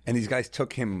breakout, and these guys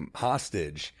took him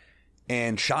hostage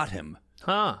and shot him.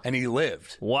 Huh. And he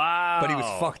lived. Wow. But he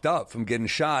was fucked up from getting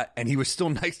shot, and he was still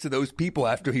nice to those people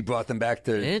after he brought them back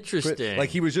to. Interesting.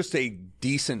 Like, he was just a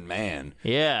decent man.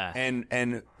 Yeah.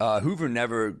 And Hoover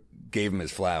never gave him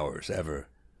his flowers ever.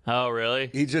 Oh, really?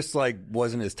 He just like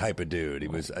wasn't his type of dude. He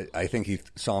was. I think he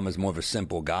saw him as more of a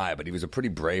simple guy, but he was a pretty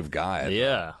brave guy.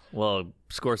 Yeah. Well,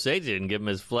 Scorsese didn't give him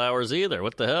his flowers either.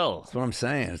 What the hell? That's what I'm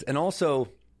saying. And also,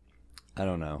 I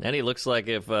don't know. And he looks like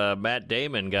if Matt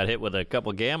Damon got hit with a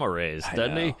couple gamma rays,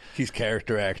 doesn't he? He's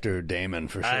character actor Damon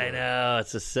for sure. I know.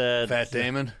 It's a sad. Fat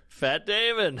Damon. Fat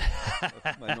Damon.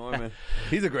 My Norman.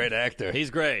 He's a great actor.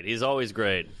 He's great. He's always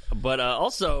great. But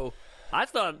also, I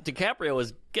thought DiCaprio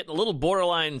was getting a little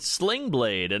borderline Sling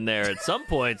Blade in there at some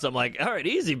points. I'm like, all right,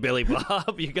 easy, Billy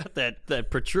Bob. You got that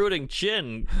protruding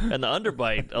chin and the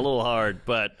underbite a little hard,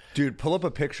 but Dude, pull up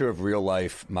a picture of real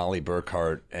life Molly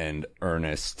Burkhart and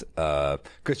Ernest,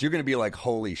 because you're going to be like,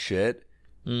 holy shit.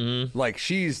 Mm-hmm. Like,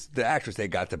 she's the actress they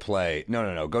got to play.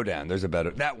 No, go down. There's a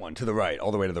better. That one, to the right,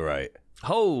 all the way to the right.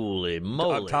 holy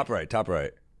moly. Top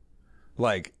right.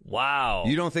 Like, Wow.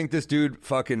 you don't think this dude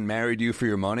fucking married you for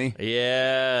your money?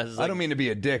 Yeah. I don't mean to be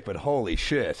a dick, but holy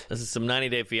shit. This is some 90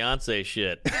 Day Fiancé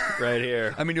shit right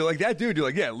here. I mean, you're like, that dude, you're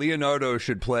like, yeah, Leonardo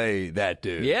should play that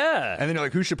dude. Yeah. And then you're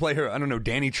like, who should play her? I don't know,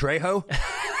 Danny Trejo?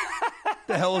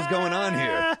 the hell is going on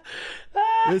here?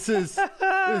 This is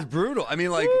brutal. I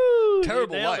mean, like,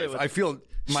 terrible life. I feel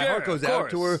my heart goes out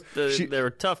to her. They were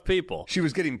tough people. She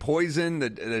was getting poisoned,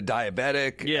 the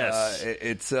diabetic. Yes.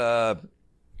 It's, you know.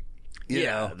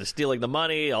 They're stealing the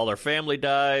money. All their family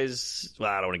dies. Well,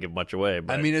 I don't want to give much away.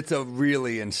 But I mean, it's a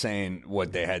really insane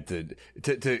what they had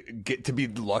to get to be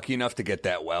lucky enough to get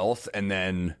that wealth, and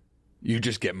then you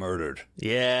just get murdered.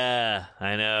 Yeah,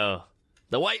 I know.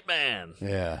 The white man.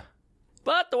 Yeah.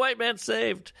 But the white man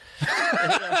saved. We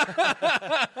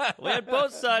had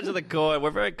both sides of the coin. We're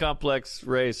a very complex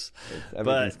race.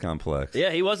 Everything's complex.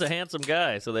 Yeah, he was a handsome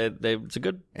guy, so it's a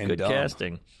good dumb.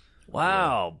 casting.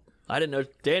 Wow. Yeah. I didn't know.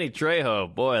 Danny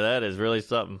Trejo, boy, that is really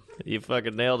something. You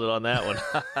fucking nailed it on that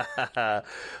one.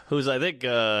 Who's, I think,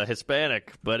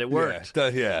 Hispanic, but it worked.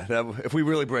 If we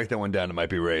really break that one down, it might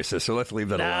be racist, so let's leave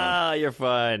that alone. Nah, you're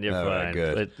fine. You're fine. Right,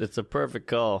 good. It's a perfect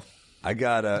call. I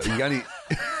got, you got any...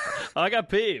 I got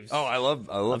Peeves. Oh, I love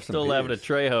I'm still laughing at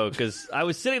Trejo because I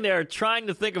was sitting there trying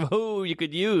to think of who you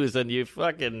could use, and you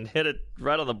fucking hit it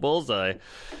right on the bullseye.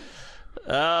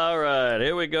 All right,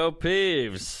 here we go,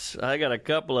 Peeves. I got a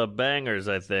couple of bangers,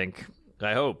 I think.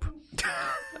 I hope.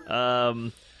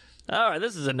 All right,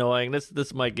 this is annoying.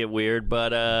 This might get weird,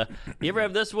 but you ever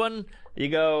have this one? You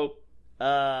go,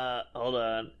 hold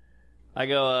on. I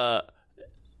go,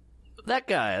 that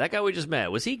guy we just met,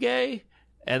 was he gay?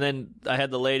 And then I had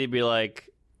the lady be like,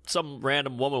 some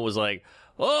random woman was like,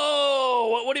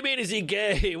 oh, what do you mean, is he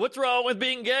gay? What's wrong with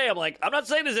being gay? I'm like, I'm not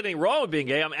saying there's anything wrong with being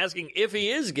gay. I'm asking if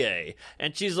he is gay.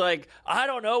 And she's like, I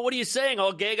don't know. What are you saying?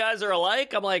 All gay guys are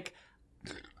alike? I'm like,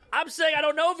 I'm saying I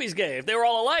don't know if he's gay. If they were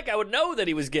all alike, I would know that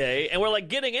he was gay. And we're like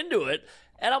getting into it.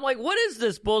 And I'm like, what is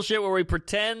this bullshit where we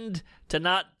pretend to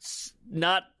not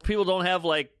people don't have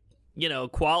like, you know,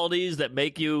 qualities that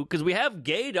make you, because we have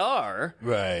gaydar,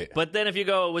 right? But then if you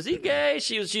go, was he gay?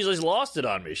 She just lost it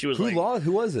on me. She was who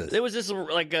was it? It was this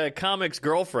like a comic's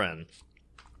girlfriend,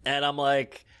 and I'm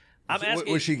like, I'm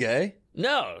asking, was she gay?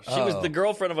 No, she was the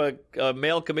girlfriend of a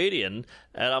male comedian,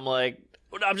 and I'm like,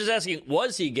 I'm just asking,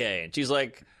 was he gay? And she's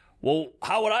like, well,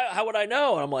 how would I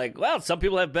know? And I'm like, well, some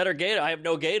people have better gaydar. I have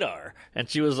no gaydar. And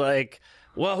she was like,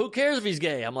 well, who cares if he's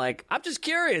gay? I'm like, I'm just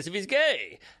curious if he's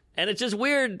gay. And it's just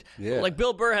weird. Yeah. Like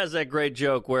Bill Burr has that great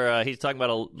joke where he's talking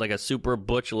about a super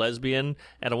butch lesbian,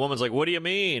 and a woman's like, "What do you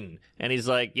mean?" And he's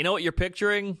like, "You know what you're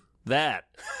picturing? That."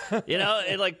 You know,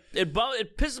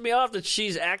 it pisses me off that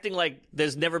she's acting like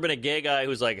there's never been a gay guy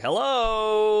who's like,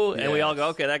 "Hello," and we all go,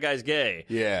 "Okay, that guy's gay."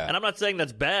 Yeah. And I'm not saying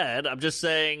that's bad. I'm just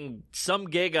saying some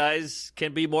gay guys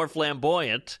can be more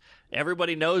flamboyant.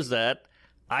 Everybody knows that.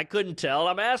 I couldn't tell.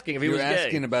 I'm asking if he was gay. You're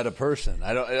asking about a person.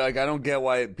 I don't get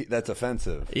why that's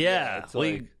offensive. Yeah,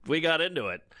 we got into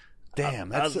it.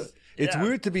 Damn, it's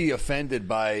weird to be offended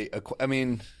by. I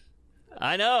mean,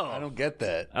 I know. I don't get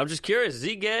that. I'm just curious. Is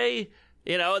he gay?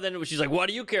 You know, and then she's like, "Why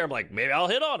do you care?" I'm like, "Maybe I'll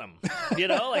hit on him." You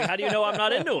know, like, how do you know I'm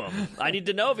not into him? I need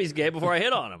to know if he's gay before I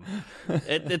hit on him.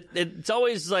 It's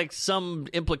always like some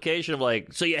implication of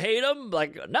like, so you hate him?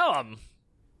 Like, no,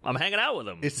 I'm hanging out with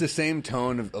him. It's the same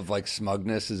tone of like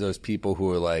smugness as those people who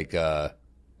are like the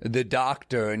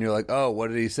doctor, and you're like, oh, what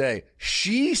did he say?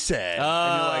 She said.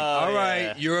 And you're like, all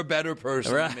right, you're a better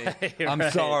person than me. I'm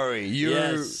sorry.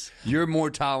 You're more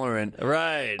tolerant.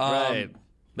 Right, right.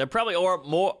 There probably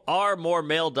are more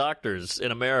male doctors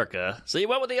in America, so you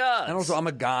went with the odds. And also, I'm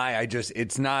a guy. It's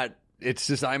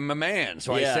just I'm a man,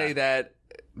 so I say that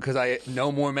because I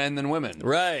know more men than women.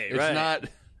 Right, it's not.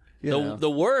 The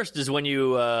worst is when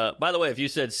you. By the way, if you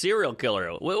said serial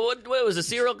killer, what was a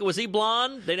serial? Was he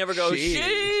blonde? They never go she.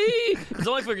 It's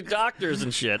only for doctors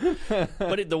and shit.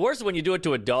 But the worst is when you do it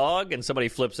to a dog and somebody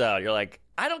flips out. You're like,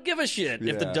 I don't give a shit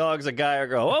if the dog's a guy or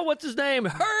girl. Oh, what's his name?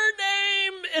 Her name.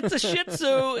 It's a Shih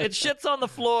Tzu. It shits on the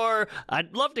floor.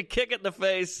 I'd love to kick it in the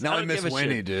face. Now I miss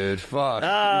Winnie, dude. Fuck.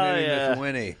 Oh, you miss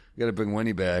Winnie. You got to bring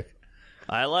Winnie back.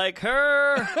 I like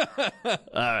her. All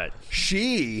right.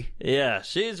 She? Yeah,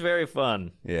 she's very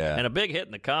fun. Yeah. And a big hit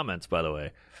in the comments, by the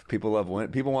way. People love Winnie.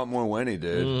 People want more Winnie,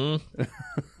 dude.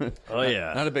 Mm-hmm. Oh,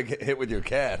 yeah. Not a big hit with your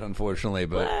cat, unfortunately,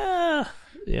 but... Well,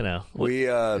 you know.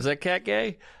 Is that cat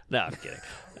gay? No, I'm kidding.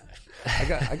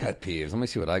 I got peeves. Let me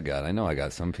see what I got. I know I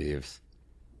got some peeves.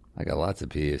 I got lots of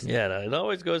peeves. Yeah, no, it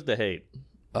always goes to hate.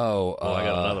 Oh, I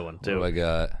got another one, too. What do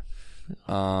I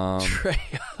got?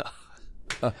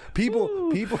 People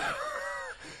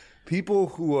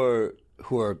who are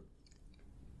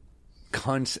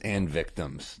cunts and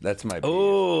victims. That's my peeve.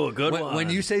 Oh, good one. When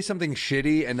you say something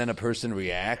shitty and then a person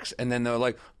reacts and then they're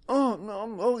like, "Oh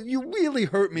no, you really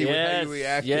hurt me with how you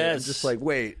reacted." Yes. It's just like,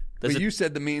 wait, but you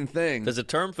said the mean thing. There's a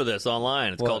term for this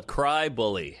online. It's called cry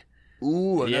bully.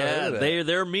 Ooh, I never heard Yeah, of that.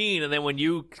 they're mean, and then when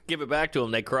you give it back to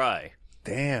them, they cry.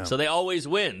 Damn. So they always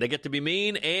win. They get to be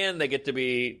mean, and they get to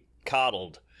be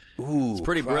coddled. Ooh, It's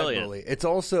pretty cry brilliant. bully. It's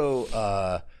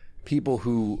also people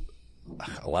who,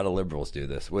 a lot of liberals do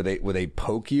this, where they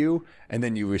poke you and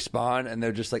then you respond and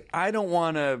they're just like, I don't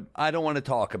want to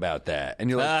talk about that, and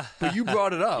you're like, but you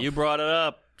brought it up. You brought it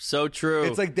up. So true.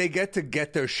 It's like they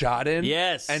get their shot in.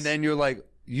 Yes. And then you're like,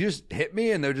 you just hit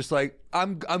me, and they're just like,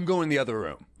 I'm going in the other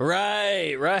room.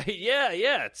 Right.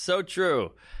 Yeah, it's so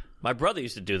true. My brother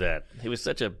used to do that. He was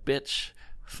such a bitch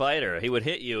fighter. He would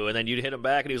hit you, and then you'd hit him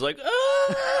back, and he was like,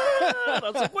 ah! I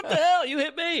was like, what the hell? You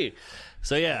hit me.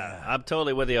 So, yeah, I'm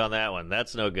totally with you on that one.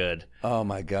 That's no good. Oh,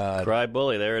 my God. Cry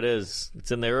bully. There it is.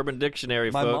 It's in the Urban Dictionary,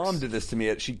 My folks. mom did this to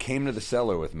me. She came to the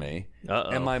cellar with me.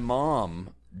 Uh-oh. And my mom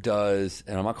does,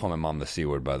 and I'm not calling my mom the C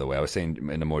word, by the way. I was saying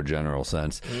in a more general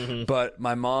sense. Mm-hmm. But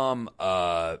my mom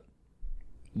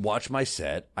watched my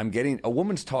set. A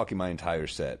woman's talking my entire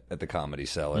set at the Comedy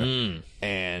Cellar. Mm.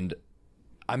 And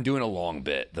I'm doing a long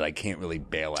bit that I can't really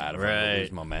bail out of. Right. I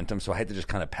lose momentum. So I had to just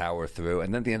kind of power through.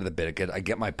 And then at the end of the bit, I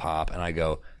get my pop and I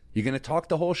go, you going to talk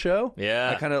the whole show?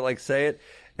 Yeah. I kind of like say it.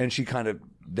 And she kind of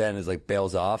then is like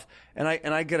bails off, and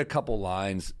I get a couple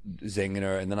lines zinging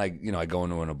her, and then I go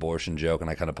into an abortion joke, and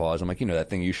I kind of pause. I'm like, that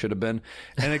thing you should have been,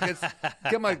 and it gets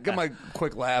get my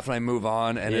quick laugh, and I move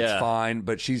on, and it's fine.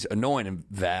 But she's annoying, and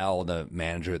Val, the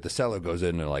manager at the cellar, goes in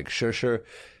and they're like, sure,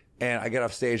 and I get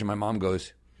off stage, and my mom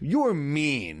goes, "You're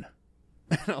mean,"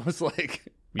 and I was like,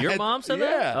 Your mom said that?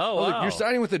 Yeah. Oh, I was like, wow. you're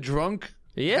siding with a drunk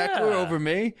heckler over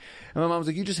me? And my mom's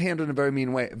like, you just handled it in a very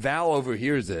mean way. Val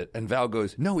overhears it, and Val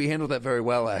goes, no, he handled that very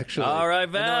well, actually. All right,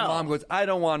 And then Val. my mom goes, I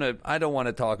don't want to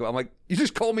talk about it. I'm like, you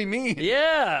just called me mean.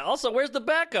 Yeah. Also, where's the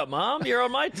backup, Mom? You're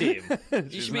on my team. You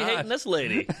She's should be not. hating this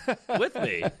lady with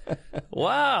me.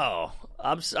 Wow.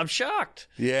 I'm shocked.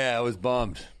 Yeah, I was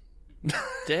bummed.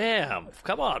 Damn.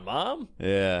 Come on, Mom.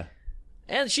 Yeah.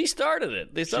 And she started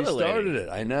it. This She other lady. started it.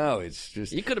 I know. It's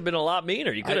just... You could have been a lot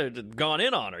meaner. You could have gone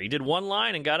in on her. You did one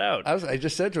line and got out. I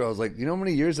just said to her, I was like, you know how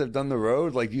many years I've done the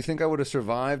road? Like, you think I would have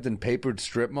survived in papered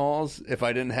strip malls if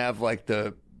I didn't have, like,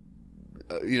 the...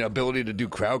 ability to do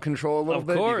crowd control a little Of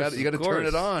bit. course, You got to of turn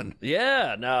course. it on.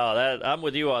 Yeah, no, I'm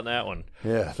with you on that one.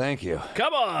 Yeah, thank you.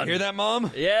 Come on. Hear that,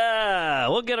 Mom? Yeah,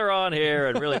 we'll get her on here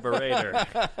and really berate her.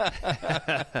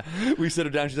 We sit her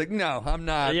down. She's like, no, I'm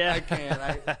not. Yeah. I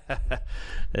can't.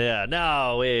 Yeah,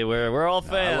 no, we're all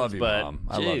fans. I love you, but, Mom.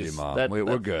 I love you, geez, Mom. that-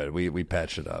 We're good. We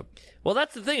patched it up. Well,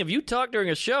 that's the thing. If you talk during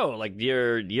a show, like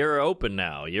you're open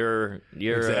now. You're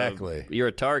Exactly. You're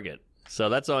a target. So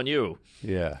that's on you.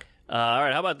 Yeah. All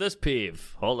right. How about this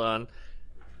peeve? Hold on.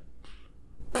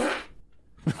 All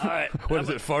right. What is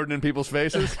it, farting in people's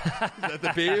faces? Is that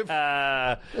the peeve?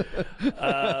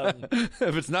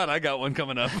 If it's not, I got one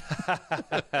coming up.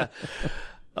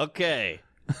 Okay.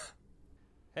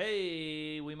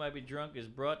 Hey, We Might Be Drunk is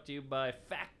brought to you by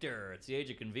Factor. It's the age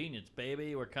of convenience,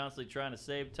 baby. We're constantly trying to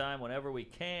save time whenever we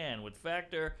can. With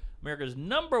Factor, America's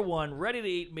 #1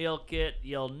 ready-to-eat meal kit,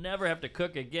 you'll never have to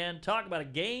cook again. Talk about a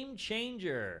game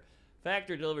changer.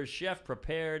 Factor delivers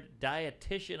chef-prepared,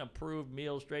 dietitian-approved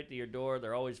meals straight to your door.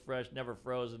 They're always fresh, never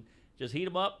frozen. Just heat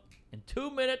them up in 2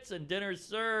 minutes and dinner's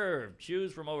served.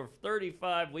 Choose from over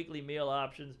 35 weekly meal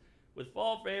options with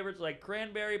fall favorites like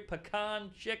cranberry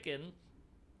pecan chicken,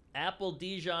 apple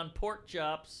Dijon pork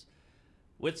chops.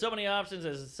 With so many options,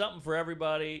 there's something for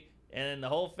everybody, and the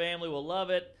whole family will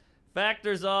love it.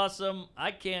 Factor's awesome.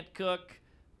 I can't cook.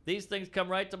 These things come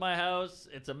right to my house.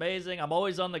 It's amazing. I'm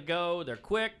always on the go. They're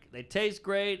quick. They taste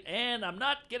great. And I'm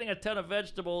not getting a ton of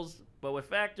vegetables, but with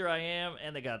Factor I am.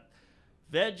 And they got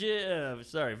vegan,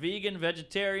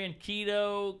 vegetarian,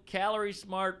 keto, calorie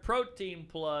smart, protein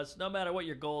plus. No matter what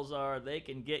your goals are, they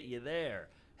can get you there.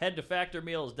 Head to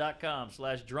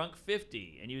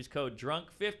factormeals.com/drunk50 and use code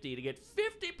drunk50 to get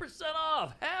 50%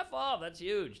 off. Half off. That's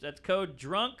huge. That's code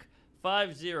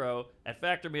drunk50 at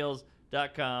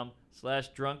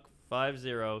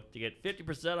factormeals.com/drunk50 to get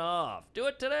 50% off. Do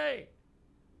it today.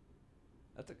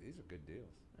 These are good deals.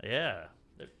 Yeah,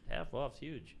 they're half off's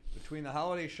huge. Between the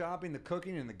holiday shopping, the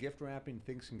cooking, and the gift wrapping,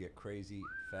 things can get crazy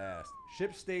fast.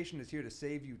 ShipStation is here to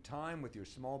save you time with your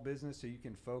small business so you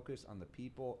can focus on the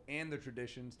people and the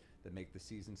traditions that make the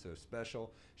season so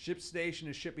special. ShipStation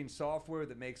is shipping software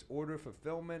that makes order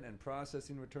fulfillment and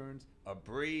processing returns a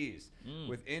breeze.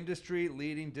 With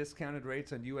industry-leading discounted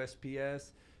rates on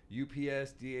USPS,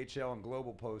 UPS, DHL, and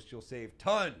Global Post, you'll save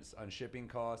tons on shipping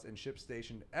costs, and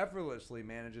ShipStation effortlessly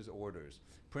manages orders,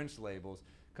 prints labels,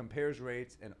 compares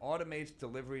rates, and automates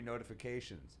delivery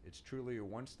notifications. It's truly your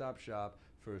one-stop shop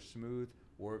for a smooth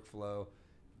workflow.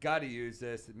 Got to use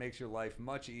this. It makes your life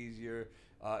much easier.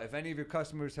 If any of your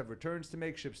customers have returns to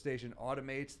make, ShipStation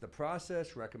automates the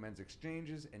process, recommends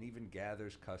exchanges, and even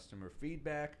gathers customer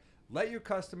feedback. Let your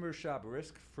customers shop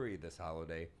risk-free this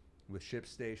holiday with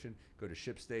ShipStation. Go to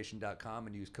ShipStation.com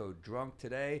and use code DRUNK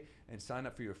today and sign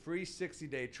up for your free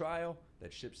 60-day trial.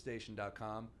 That's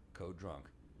ShipStation.com, code DRUNK.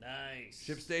 Nice.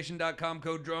 ShipStation.com,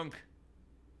 code DRUNK.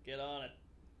 Get on it.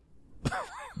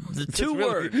 The two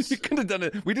words. You couldn't have done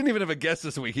it. We didn't even have a guest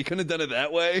this week. He couldn't have done it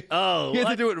that way. Oh, he had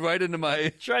to do it right into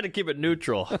my. Tried to keep it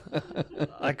neutral.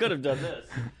 I could have done this.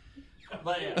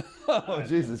 But yeah. Oh,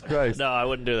 Jesus Christ. No, I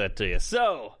wouldn't do that to you.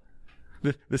 So.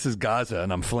 This is Gaza,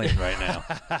 and I'm fleeing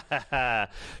right now.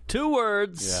 2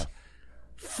 words. Yeah.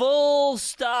 Full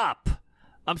stop.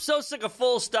 I'm so sick of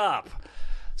full stop.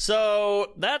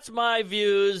 So that's my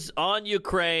views on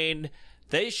Ukraine.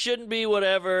 They shouldn't be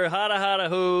whatever. Hada hada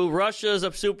who. Russia's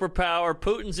a superpower.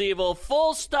 Putin's evil.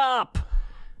 Full stop.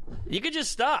 You could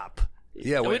just stop.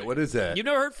 Yeah, wait, what is that? You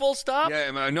never heard full stop?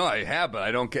 Yeah, I know I have, but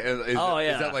I don't get. Is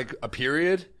that like a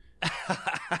period?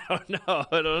 I don't know.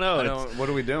 What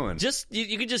are we doing? Just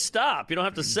you can just stop. You don't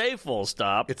have to say full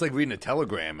stop. It's like reading a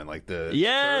telegram in like the 30s or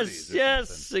yes,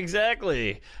 something.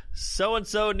 exactly. So and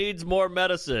so needs more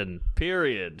medicine.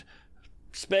 Period.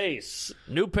 Space.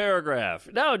 New paragraph.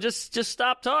 No, just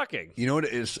stop talking. You know what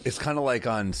it is? It's kind of like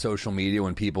on social media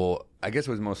when people. I guess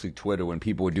it was mostly Twitter when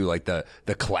people would do like the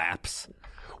claps.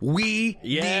 We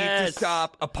need to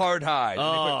stop apartheid. And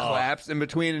they put claps in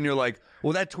between, and you're like,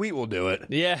 well, that tweet will do it.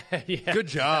 Yeah. Good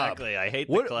job. Exactly. I hate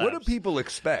the what claps. What do people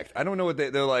expect? I don't know what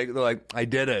they're like. They're like, I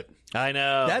did it. I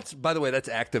know. By the way, that's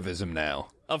activism now.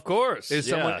 Of course.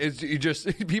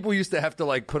 People used to have to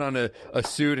like put on a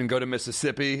suit and go to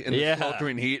Mississippi in the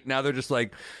sweltering heat. Now they're just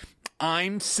like,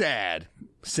 I'm sad.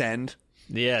 Send.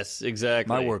 Yes,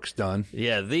 exactly. My work's done.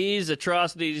 Yeah, these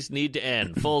atrocities need to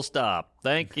end. Full stop.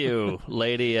 Thank you,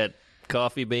 lady at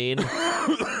Coffee Bean.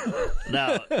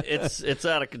 No, it's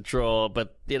out of control.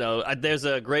 But there's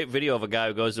a great video of a guy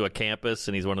who goes to a campus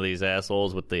and he's one of these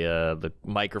assholes with the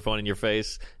microphone in your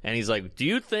face, and he's like, "Do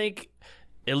you think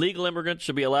illegal immigrants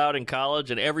should be allowed in college?"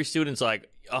 And every student's like,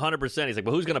 100%. He's like,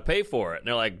 "Well, who's going to pay for it?" And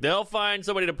they're like, "They'll find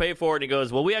somebody to pay for it." And he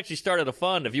goes, "Well, we actually started a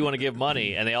fund if you want to give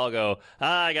money." And they all go,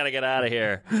 I got to get out of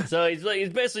here. So he's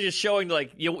basically just showing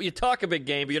like you talk a big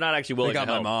game, but you're not actually willing to help.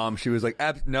 My mom. She was like,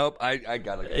 nope, I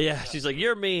got to. Yeah, she's like,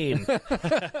 "You're mean."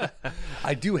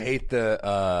 I do hate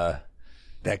that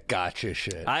gotcha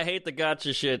shit. I hate the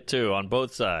gotcha shit too on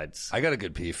both sides. I got a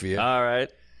good pee for you. All right.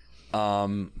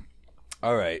 All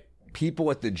right.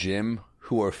 People at the gym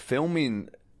who are filming.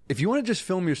 If you want to just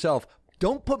film yourself,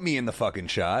 don't put me in the fucking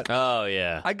shot. Oh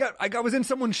yeah. I was in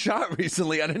someone's shot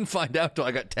recently. I didn't find out till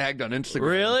I got tagged on Instagram.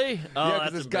 Really? Oh, yeah,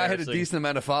 because this guy had a decent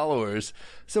amount of followers.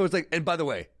 So it's like, and by the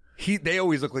way, they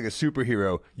always look like a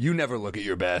superhero. You never look at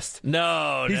your best.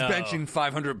 No, He's benching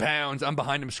 500 pounds. I'm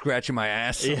behind him scratching my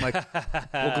ass. I'm like,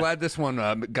 well, glad this one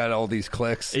got all these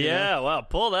clicks. Yeah, well,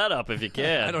 pull that up if you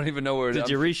can. I don't even know where it is.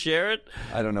 Did you reshare it?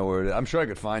 I don't know where it is. I'm sure I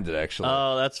could find it, actually.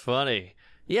 Oh, that's funny.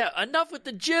 Yeah, enough with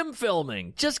the gym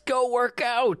filming. Just go work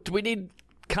out. We need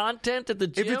content at the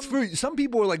gym. If it's for some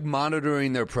people are like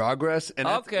monitoring their progress, and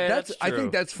that's true. I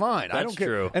think that's fine. I don't care.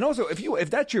 True. And also, if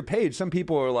that's your page, some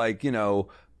people are like, people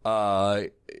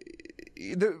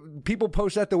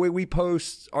post that the way we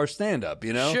post our stand-up,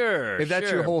 Sure. If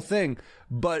that's your whole thing.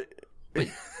 But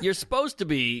you're supposed to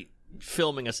be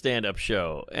filming a stand-up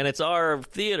show, and it's our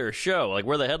theater show. Like,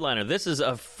 we're the headliner. This is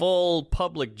a full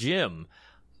public gym.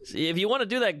 If you want to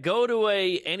do that, go to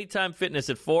a Anytime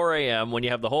Fitness at 4 a.m. when you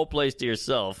have the whole place to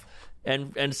yourself,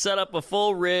 and set up a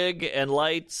full rig and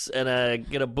lights and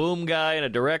get a boom guy and a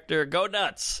director. Go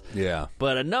nuts. Yeah.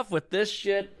 But enough with this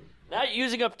shit. Not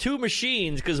using up 2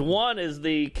 machines because one is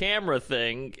the camera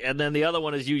thing and then the other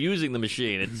one is you using the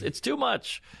machine. It's too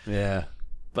much. Yeah.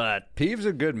 But peeves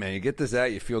are good, man. You get this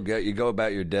out, you feel good, you go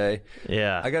about your day.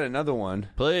 Yeah. I got another one.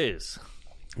 Please.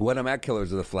 When I'm at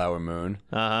Killers of the Flower Moon.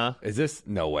 Uh-huh. Is this?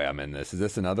 No way I'm in this. Is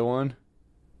this another one?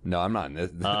 No, I'm not in this.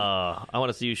 I want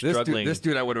to see you struggling. This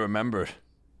dude I would have remembered.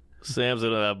 Sam's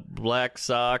in black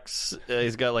socks.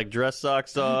 He's got like dress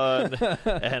socks on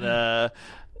and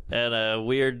a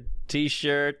weird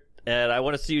T-shirt. And I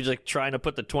want to see you like trying to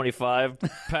put the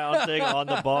 25-pound thing on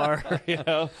the bar.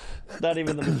 Not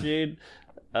even the machine.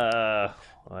 I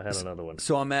had another one.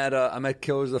 So I'm at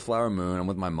Killers of the Flower Moon. I'm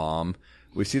with my mom.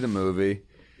 We see the movie,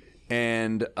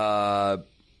 and you have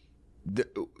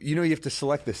to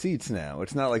select the seats now.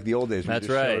 It's not like the old days. Where That's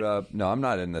you just right. Showed up. No, I'm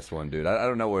not in this one, dude. I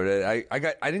don't know where it is.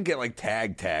 I didn't get like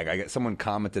tag. I got someone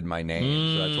commented my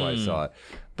name, so that's why I saw it.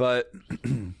 But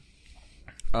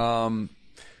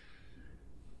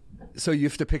so you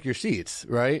have to pick your seats,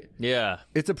 right? Yeah.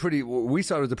 We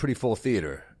saw it was a pretty full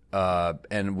theater.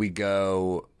 And we get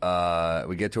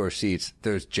to our seats.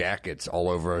 There's jackets all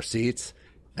over our seats.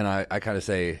 And I kind of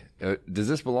say, does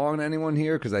this belong to anyone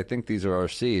here? Because I think these are our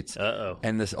seats. Uh-oh.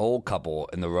 And this old couple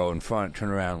in the row in front turn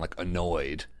around like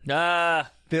annoyed.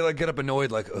 They like get up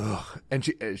annoyed like, ugh. And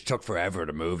it took forever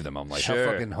to move them. I'm like, Sure.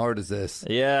 how fucking hard is this?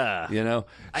 Yeah. You know?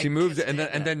 She moves it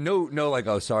and then no like,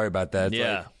 oh, sorry about that. It's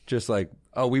like, just like,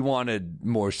 oh, we wanted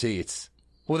more seats.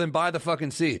 Well, then buy the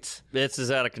fucking seats. This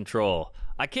is out of control.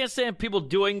 I can't stand people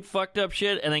doing fucked up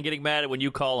shit and then getting mad at when you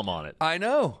call them on it. I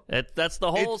know. That's the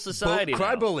whole society.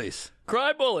 Cry now. bullies.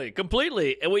 Cry bully,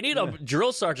 completely. And we need a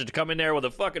drill sergeant to come in there with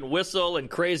a fucking whistle and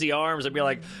crazy arms and be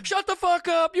like, shut the fuck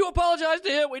up, you apologize to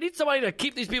him. We need somebody to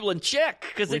keep these people in check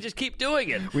because they just keep doing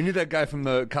it. We need that guy from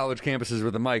the college campuses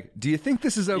with a mic. Do you think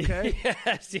this is okay?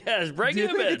 yes, bring him in.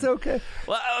 Do you think it's okay?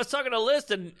 Well, I was talking to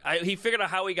List, and he figured out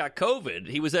how he got COVID.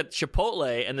 He was at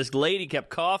Chipotle, and this lady kept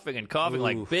coughing and coughing,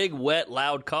 like big, wet,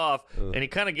 loud cough, and he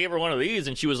kind of gave her one of these,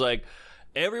 and she was like,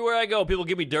 everywhere I go, people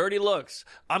give me dirty looks.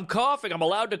 I'm coughing. I'm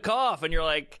allowed to cough. And you're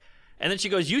like, and then she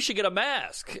goes, you should get a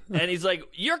mask. And he's like,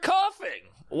 you're coughing.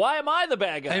 Why am I the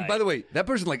bad guy? And by the way, that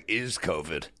person like is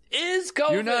COVID. Is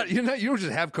COVID. You're not, you don't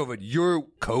just have COVID. You're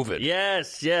COVID.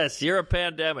 Yes. You're a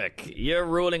pandemic. You're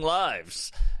ruining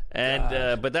lives.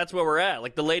 And, but that's where we're at.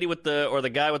 Like the lady with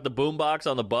the guy with the boombox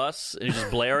on the bus and he's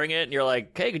just blaring it. And you're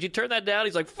like, hey, could you turn that down?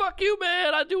 He's like, fuck you,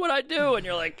 man. I do what I do. And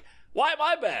you're like, why am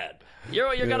I bad? You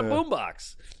got a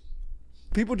boombox.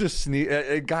 People just sneeze.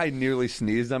 A guy nearly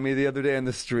sneezed on me the other day on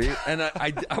the street, and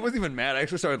I wasn't even mad. I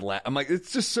actually started laughing. I'm like,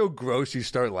 it's just so gross. You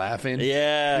start laughing.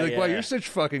 Yeah. You're like, wow, you're such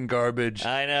fucking garbage.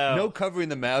 I know. No covering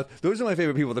the mouth. Those are my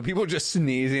favorite people. The people just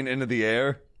sneezing into the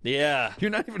air. Yeah.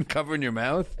 You're not even covering your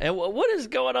mouth. And what is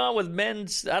going on with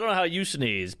men's? I don't know how you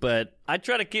sneeze, but I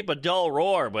try to keep a dull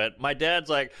roar, but my dad's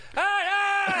like,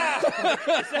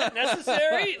 is that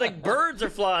necessary? Like birds are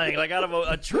flying like out of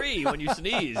a tree when you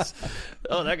sneeze.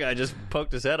 Oh, that guy just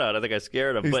poked his head out. I think I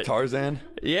scared him. He's Tarzan.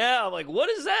 Yeah, I'm like,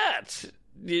 what is that?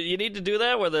 You need to do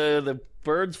that where the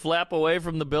birds flap away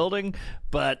from the building?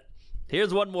 But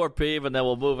here's one more peeve, and then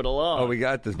we'll move it along. Oh, we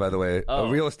got this, by the way. Oh. A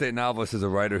real estate novelist is a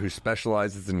writer who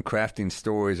specializes in crafting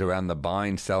stories around the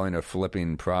buying, selling, or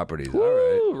flipping properties. Woo, all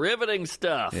right. riveting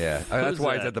stuff. Yeah, that's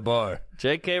why he's at the bar.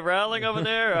 J.K. Rowling over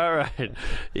there? All right.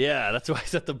 Yeah, that's why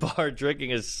he's at the bar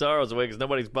drinking his sorrows away because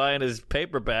nobody's buying his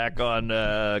paperback on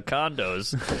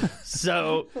condos.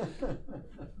 So,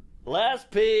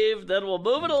 last peeve, then we'll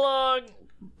move it along.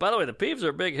 By the way, the peeves are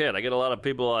a big hit. I get a lot of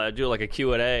people. I do like a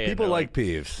Q&A. People like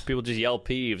peeves. People just yell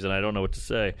peeves, and I don't know what to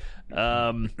say.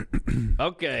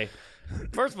 Okay.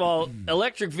 First of all,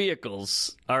 electric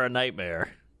vehicles are a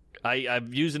nightmare.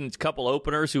 I'm using a couple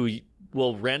openers who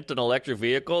will rent an electric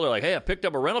vehicle. They're like, hey, I picked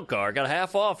up a rental car. Got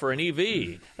half off for an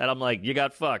EV. And I'm like, you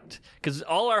got fucked. Because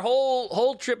all our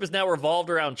whole trip is now revolved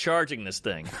around charging this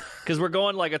thing. Because we're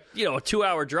going like a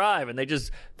 2-hour drive, and they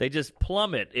just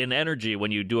plummet in energy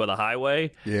when you do on the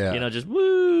highway. Yeah. Just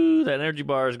woo, that energy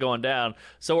bar is going down.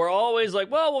 So we're always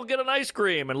like, well, we'll get an ice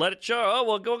cream and let it charge. Oh,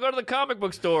 we'll go to the comic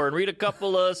book store and read a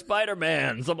couple of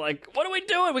Spider-Mans. I'm like, what are we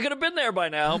doing? We could have been there by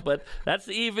now, but that's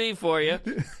the EV for you.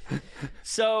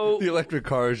 So the electric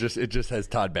car just has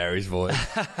Todd Barry's voice.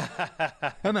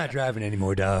 I'm not driving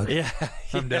anymore, dog. Yeah,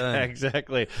 I'm done.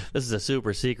 Exactly. This is a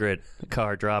super secret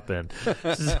car drop-in.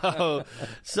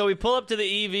 So we pull up to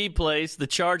the EV place, the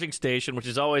charging station, which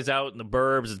is always out in the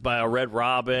burbs. It's by a Red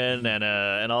Robin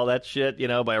and all that shit,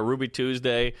 by a Ruby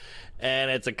Tuesday.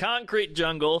 And it's a concrete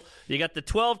jungle. You got the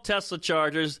 12 Tesla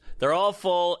chargers. They're all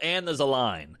full, and there's a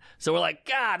line. So we're like,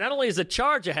 God, not only is the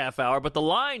charge a half hour, but the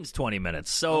line's 20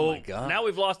 minutes. So now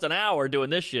we've lost an hour doing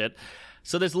this shit.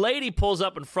 So this lady pulls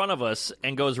up in front of us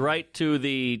and goes right to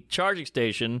the charging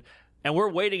station, and we're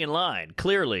waiting in line,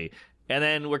 clearly. And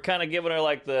then we're kind of giving her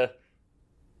like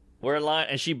we're in line,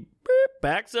 and she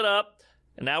backs it up,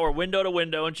 and now we're window to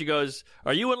window, and she goes,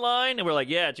 are you in line? And we're like,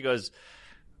 yeah. And she goes,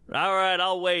 all right,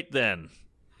 I'll wait then.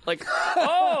 Like,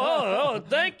 oh,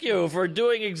 thank you for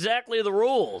doing exactly the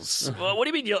rules. Well, what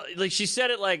do you mean? Like, she said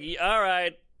it like, all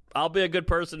right, I'll be a good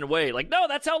person to wait. Like, no,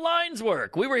 that's how lines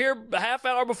work. We were here a half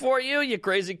hour before you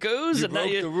crazy coos. You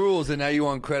broke the rules, and now you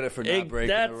want credit for not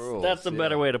breaking the rules. That's a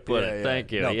better way to put it.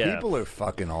 Thank you. No, people are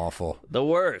fucking awful. The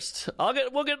worst.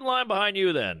 We'll get in line behind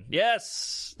you then.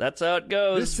 Yes, that's how it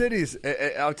goes. This city's,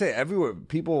 I'll tell you, everywhere,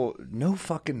 people, no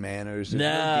fucking manners.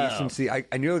 No decency. I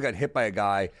nearly got hit by a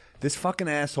guy. This fucking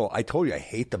asshole. I told you, I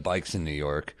hate the bikes in New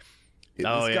York. This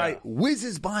guy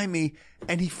whizzes by me,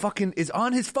 and he fucking is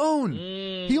on his phone.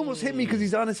 He almost hit me because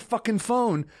he's on his fucking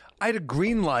phone. I had a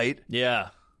green light. Yeah.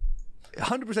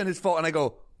 100% his fault. And I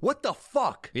go, what the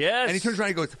fuck? Yes. And he turns around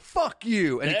and goes, fuck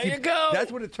you. And There you go.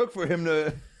 That's what it took for him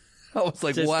to... I was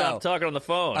like, Just wow. stop talking on the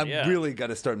phone. I've yeah. really got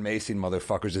to start macing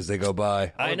motherfuckers as they go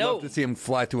by. I would know. love to see him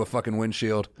fly through a fucking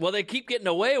windshield. Well, they keep getting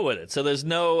away with it, so there's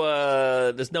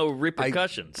no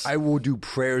repercussions. I will do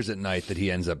prayers at night that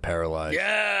he ends up paralyzed.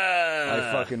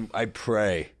 yeah. I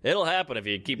pray. It'll happen if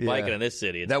you keep biking in this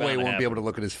city. It's That way he bound to won't be happen. able to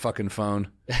look at his fucking phone.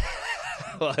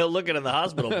 Well, he'll look at it in the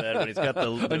hospital bed when he's got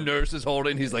A the nurse is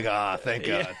holding. He's like, thank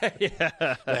God.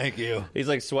 yeah. Thank you. He's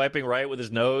like swiping right with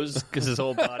his nose because his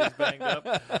whole body's banged up.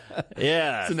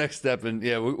 Yeah. It's the next step. And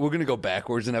yeah, we're going to go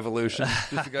backwards in evolution.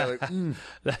 Just a guy like,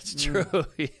 That's true.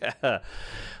 Yeah.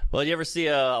 Well, you ever see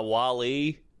a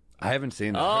Wall-E? I haven't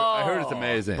seen that. I heard it's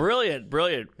amazing. Brilliant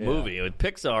movie.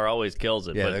 Pixar always kills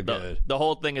it. Yeah, but they're good. The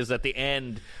whole thing is at the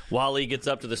end, Wall-E gets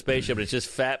up to the spaceship, and it's just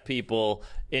fat people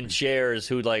in chairs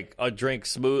who like drink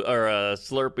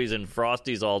Slurpees and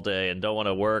Frosties all day and don't want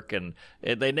to work, and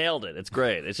they nailed it. It's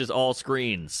great. It's just all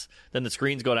screens. Then the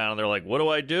screens go down, and they're like, "What do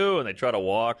I do?" And they try to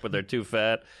walk, but they're too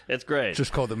fat. It's great. It's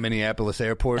just called the Minneapolis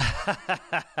airport.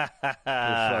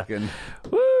 Fucking...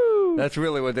 Woo! That's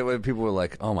really what people were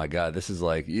like, oh my God, this is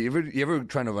like, you ever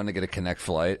trying to run to get a Connect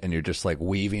flight and you're just like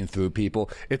weaving through people?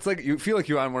 It's like, you feel like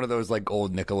you're on one of those like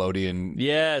old Nickelodeon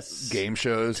Yes. game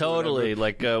shows. Totally,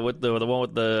 like with the one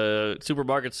with the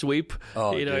supermarket sweep.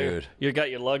 Oh, you know, dude. You got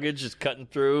your luggage just cutting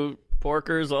through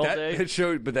porkers all day.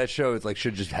 That show is like,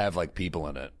 should just have like people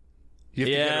in it. You have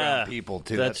to get around people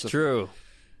too. That's true.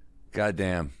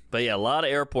 Goddamn. But yeah, a lot of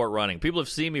airport running. People have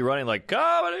seen me running like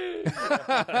comedy,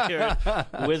 I hear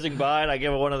it whizzing by, and I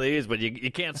give it one of these, but you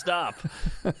can't stop,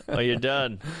 or you're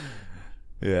done.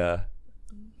 Yeah.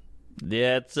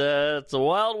 Yeah, it's a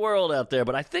wild world out there.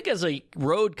 But I think as a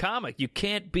road comic, you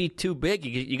can't be too big.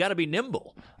 You got to be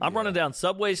nimble. I'm running down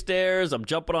subway stairs. I'm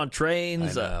jumping on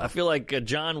trains. I know. I feel like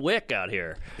John Wick out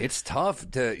here. It's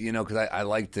tough to, because I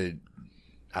like to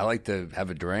have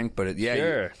a drink, but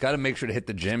Sure. you got to make sure to hit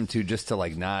the gym too, just to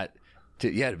like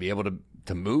to be able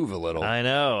to move a little. I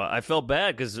know. I felt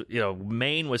bad because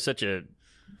Maine was such a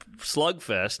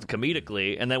slugfest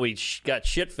comedically, and then we got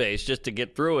shit faced just to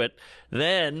get through it.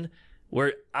 Then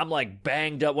I'm like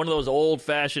banged up, one of those old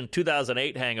fashioned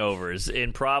 2008 hangovers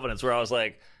in Providence, where I was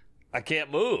like, I can't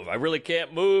move. I really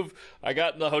can't move. I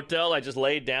got in the hotel. I just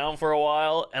laid down for a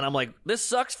while, and I'm like, this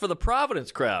sucks for the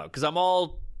Providence crowd because I'm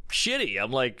all shitty.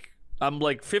 I'm like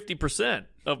 50%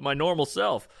 of my normal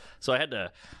self. So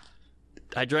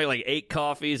I drank like 8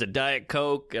 coffees, a Diet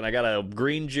Coke, and I got a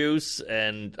green juice,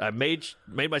 and I made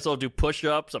myself do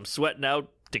push-ups. I'm sweating out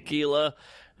tequila,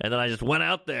 and then I just went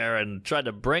out there and tried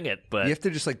to bring it. But you have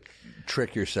to just like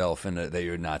trick yourself into that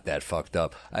you're not that fucked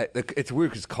up. It's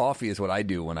weird because coffee is what I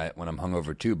do when I'm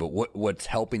hungover too. But what's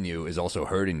helping you is also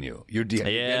hurting you. You're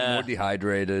getting more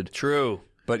dehydrated. True.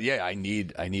 But yeah, I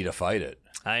need to fight it.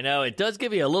 I know. It does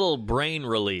give you a little brain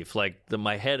relief. Like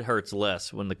my head hurts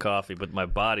less when the coffee, but my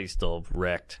body's still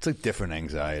wrecked. It's like different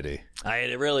anxiety.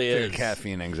 It really It's is. like a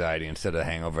caffeine anxiety instead of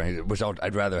hangover. Which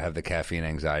I'd rather have the caffeine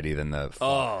anxiety than the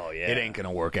yeah. it ain't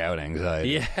gonna work out anxiety.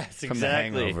 Yes, from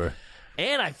exactly. the hangover.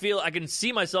 And I feel I can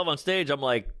see myself on stage. I'm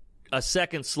like a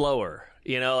second slower.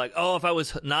 Like, if I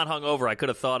was not hungover, I could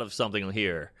have thought of something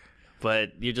here.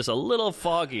 But you're just a little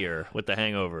foggier with the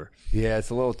hangover. Yeah,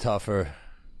 it's a little tougher.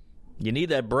 You need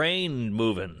that brain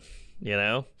moving,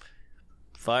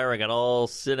 firing on all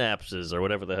synapses or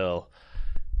whatever the hell.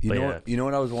 You know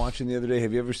what I was watching the other day?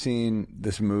 Have you ever seen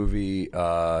this movie,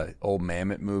 old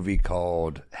Mammoth movie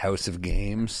called House of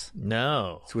Games?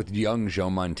 No. It's with young Joe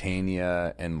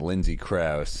Mantegna and Lindsay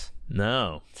Krause.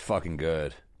 No. It's fucking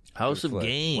good. House of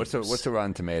Games. What's the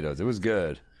Rotten Tomatoes? It was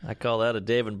good. I call that a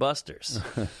Dave and Buster's.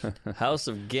 House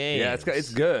of Games. Yeah,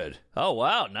 it's good. Oh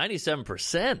wow,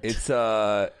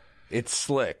 97%. It's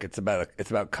slick. It's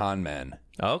about con men.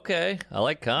 Okay, I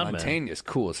like con men. Mantegna's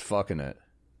cool as fucking it.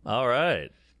 All right.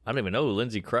 I don't even know who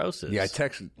Lindsay Krause is. Yeah, I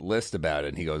text List about it,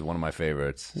 and he goes, one of my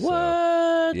favorites. What?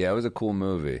 So, yeah, it was a cool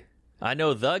movie. I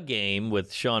know The Game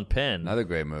with Sean Penn. Another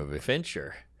great movie.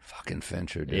 Fincher. Fucking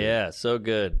Fincher, dude. Yeah, so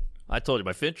good. I told you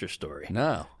my Fincher story.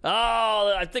 No.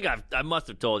 Oh, I think I must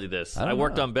have told you this. I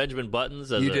worked on Benjamin Buttons.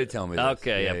 You did tell me this.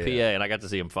 Okay, yeah, PA, and I got to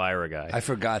see him fire a guy. I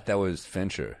forgot that was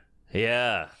Fincher.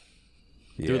 Yeah.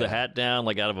 Threw the hat down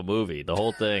like out of a movie. The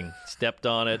whole thing. Stepped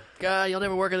on it. God, you'll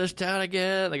never work in this town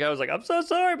again. The guy was like, I'm so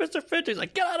sorry, Mr. Fincher. He's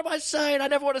like, get out of my sight. I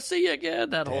never want to see you again.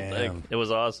 That whole thing. It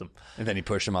was awesome. And then he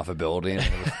pushed him off a building.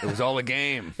 And it was all a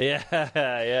game. Yeah,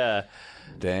 yeah.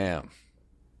 Damn.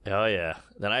 Oh, yeah.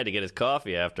 Then I had to get his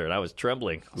coffee after, and I was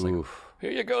trembling. I was like,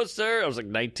 here you go, sir. I was like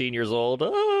 19 years old.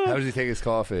 Oh. How did he take his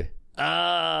coffee?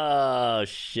 Oh,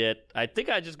 shit. I think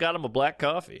I just got him a black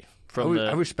coffee.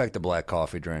 I respect the black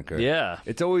coffee drinker. Yeah.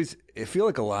 It's always, I feel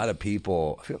like a lot of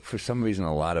people, for some reason,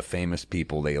 a lot of famous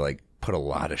people, they like put a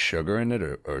lot of sugar in it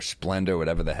or Splenda,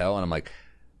 whatever the hell. And I'm like,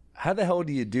 how the hell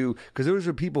do you do? Because those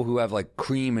are people who have like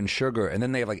cream and sugar and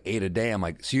then they have like 8 a day. I'm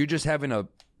like, so you're just having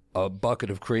a bucket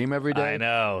of cream every day? I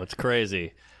know. It's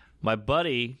crazy. My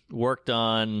buddy worked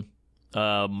on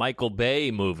a Michael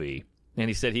Bay movie, and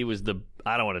he said he was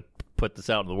I don't want to put this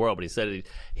out in the world, but he said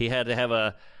he had to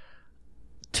have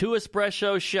 2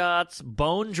 espresso shots,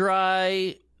 bone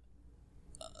dry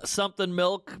something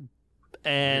milk,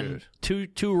 and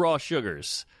two raw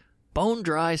sugars. Bone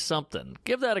dry something.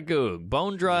 Give that a goog.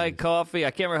 Bone dry coffee.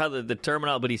 I can't remember how the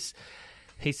terminal, but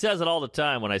he says it all the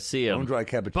time when I see him. Bone dry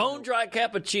cappuccino. Bone dry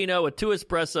cappuccino with 2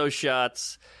 espresso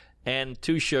shots and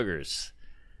 2 sugars.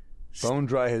 Bone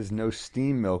dry has no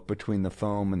steam milk between the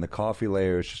foam and the coffee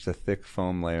layer. It's just a thick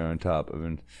foam layer on top of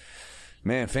it.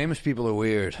 Man, famous people are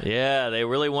weird. Yeah, they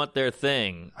really want their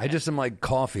thing. I just am like,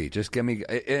 coffee. Just give me...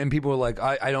 And people are like,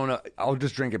 I don't know. I'll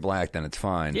just drink it black, then it's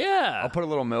fine. Yeah. I'll put a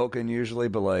little milk in usually,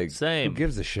 but like... Same. Who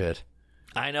gives a shit?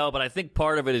 I know, but I think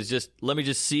part of it is just, let me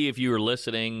just see if you were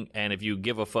listening and if you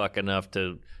give a fuck enough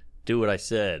to do what I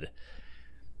said.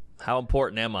 How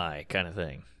important am I, kind of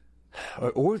thing.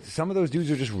 Or some of those dudes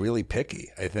are just really picky,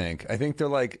 I think. I think they're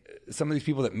like, some of these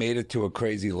people that made it to a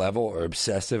crazy level are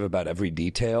obsessive about every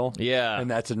detail. Yeah.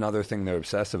 And that's another thing they're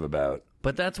obsessive about.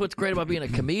 But that's what's great about being a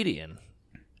comedian.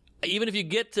 Even if you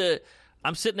get to...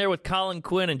 I'm sitting there with Colin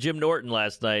Quinn and Jim Norton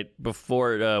last night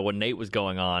before when Nate was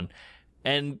going on.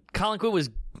 And Colin Quinn was...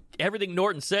 Everything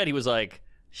Norton said, he was like...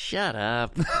 Shut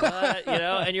up. What?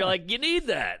 And you're like, you need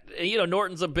that.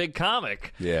 Norton's a big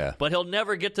comic. Yeah. But he'll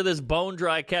never get to this bone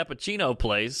dry cappuccino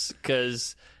place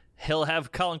because he'll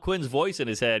have Colin Quinn's voice in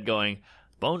his head going,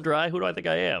 bone dry? Who do I think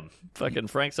I am? Fucking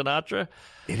Frank Sinatra?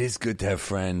 It is good to have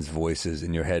friends' voices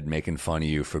in your head making fun of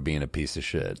you for being a piece of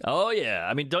shit. Oh, yeah.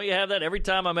 I mean, don't you have that every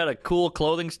time I'm at a cool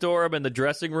clothing store, I'm in the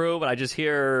dressing room, and I just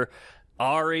hear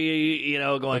Ari,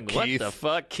 going, what the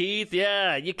fuck? Keith?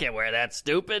 Yeah, you can't wear that,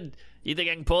 stupid. You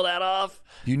think I can pull that off?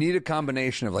 You need a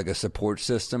combination of like a support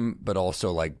system, but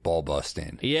also like ball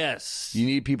busting. Yes. You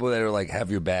need people that are like have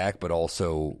your back, but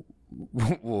also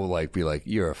will like be like,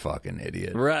 you're a fucking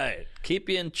idiot. Right. Keep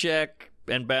you in check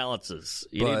and balances.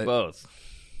 You need both.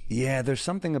 Yeah, there's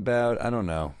something about, I don't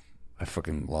know. I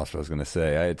fucking lost what I was going to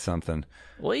say. I had something.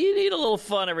 Well, you need a little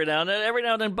fun every now and then. Every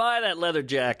now and then, buy that leather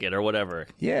jacket or whatever.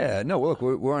 Yeah. No, look,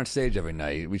 we're on stage every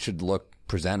night. We should look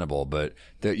presentable, but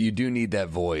you do need that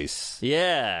voice.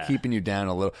 Yeah. Keeping you down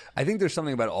a little. I think there's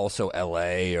something about also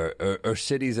LA or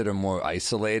cities that are more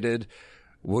isolated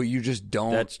where you just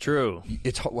don't. That's true.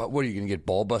 It's what are you going to get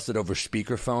ball busted over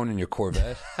speakerphone in your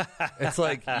Corvette? It's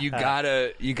like you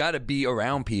gotta be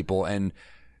around people, and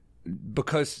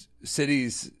because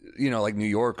cities, like New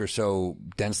York are so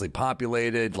densely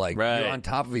populated, like you're on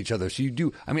top of each other. So you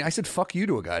do. I mean, I said fuck you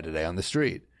to a guy today on the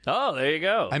street. Oh, there you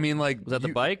go. I mean, like... Was that the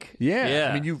bike? Yeah.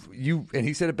 Yeah. I mean, you and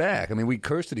he said it back. I mean, we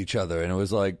cursed at each other, and it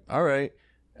was like, all right.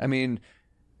 I mean,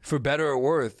 for better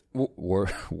or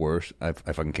worse, I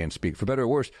fucking can't speak. For better or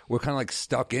worse, we're kind of like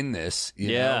stuck in this,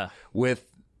 you know, with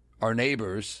our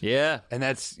neighbors. Yeah. And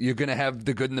you're going to have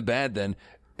the good and the bad then.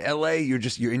 LA,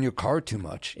 you're in your car too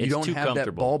much. You don't have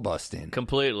that ball busting.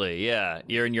 Completely, yeah.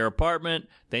 You're in your apartment,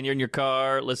 then you're in your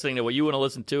car listening to what you want to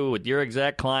listen to with your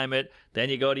exact climate. Then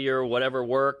you go to your whatever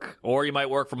work, or you might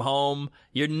work from home.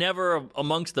 You're never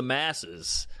amongst the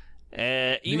masses.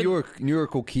 New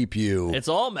York will keep you. It's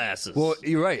all masses. Well,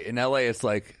 you're right. In LA, it's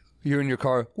like you're in your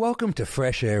car. Welcome to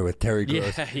Fresh Air with Terry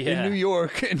Gross. Yeah. In New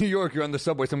York, you're on the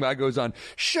subway. Some guy goes on,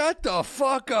 "Shut the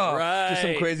fuck up!" Right. Just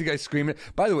some crazy guy screaming.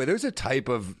 By the way, there's a type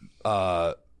of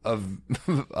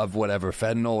whatever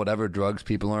fentanyl, whatever drugs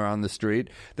people are on the street.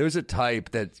 There's a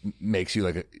type that makes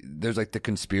you there's like the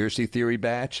conspiracy theory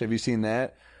batch. Have you seen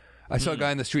that? I saw a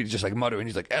guy in the street just like muttering.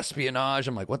 He's like, espionage.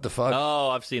 I'm like, what the fuck?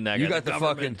 Oh, I've seen that. You got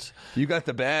you got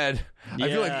the bad. Yeah. I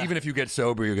feel like even if you get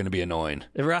sober, you're going to be annoying.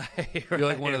 Right. You're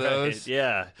like one of those.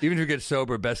 Yeah. Even if you get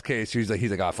sober, best case, he's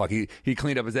like, oh fuck, he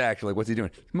cleaned up his act. You're like, what's he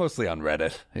doing? Mostly on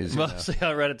Reddit. Mostly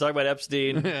on Reddit, talking about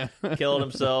Epstein killing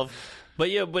himself. But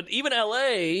even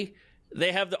LA,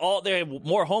 they have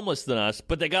more homeless than us,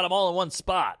 but they got them all in one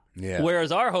spot. Yeah.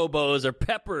 Whereas our hobos are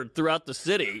peppered throughout the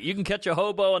city. You can catch a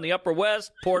hobo in the Upper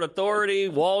West, Port Authority,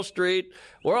 Wall Street.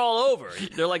 We're all over.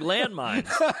 They're like landmines.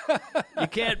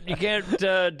 You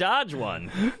can't dodge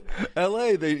one.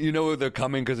 LA, they're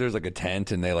coming because there's like a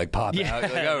tent and they like pop out. You're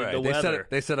like, all right,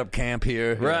 they set up camp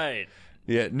here. Right.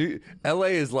 Yeah. LA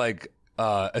is like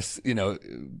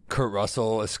Kurt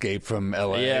Russell escaped from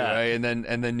L.A. Yeah. Right,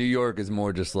 and then New York is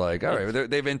more just like, all right,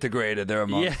 they've integrated. They're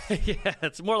among. Yeah,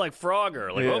 it's more like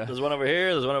Frogger. Like, Yeah. oh, there's one over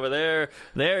here, there's one over there.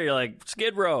 There, you're like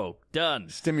Skid Row, done.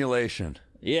 Stimulation.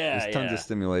 Yeah, There's tons of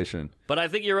stimulation. But I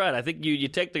think you're right. I think you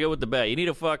take the good with the bad. You need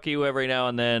a fuck you every now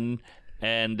and then.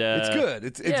 And It's good.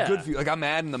 It's yeah. good for you. Like, I'm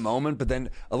mad in the moment, but then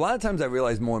a lot of times I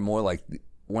realize more and more, like,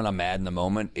 when I'm mad in the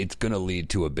moment, it's going to lead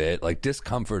to a bit. Like,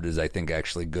 discomfort is, I think,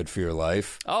 actually good for your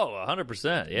life. Oh,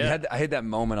 100%. Yeah. I had that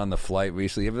moment on the flight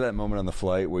recently. You ever that moment on the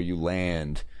flight where you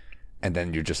land and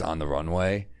then you're just on the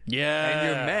runway? Yeah. And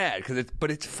you're mad, but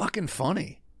it's fucking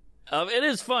funny. It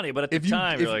is funny, but at the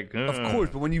time, you're like, of course,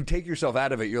 but when you take yourself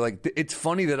out of it, you're like, it's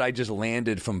funny that I just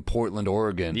landed from Portland,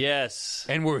 Oregon. Yes.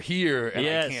 And we're here, and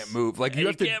Yes. I can't move. Like, And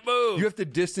you can't move. You have to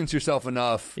distance yourself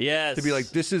enough Yes. to be like,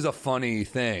 this is a funny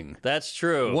thing. That's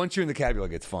true. Once you're in the cab, you're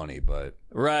like, it's funny, but...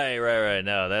 Right.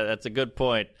 No, that's a good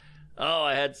point. Oh,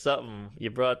 I had something. You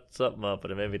brought something up,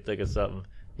 and it made me think of something.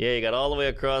 Yeah, you got all the way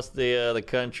across the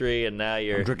country, and now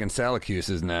you're... I'm drinking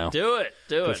Salacuses now. Do it.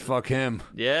 Because fuck him.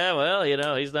 Yeah, well,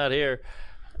 he's not here.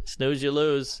 Snooze, you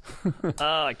lose.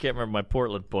 I can't remember my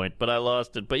Portland point, but I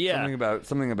lost it. But yeah.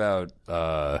 Something about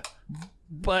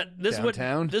But this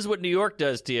downtown? This is what New York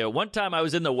does to you. One time I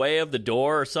was in the way of the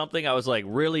door or something. I was like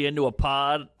really into a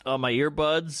pod on my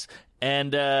earbuds,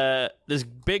 and this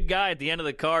big guy at the end of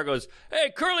the car goes,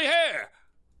 "Hey, curly hair,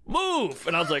 move!"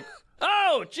 And I was like,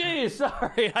 "Oh, geez,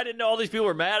 sorry. I didn't know all these people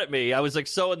were mad at me." I was like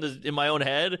so in my own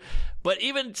head, but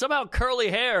even somehow curly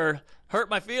hair hurt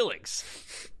my feelings.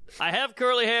 I have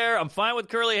curly hair. I'm fine with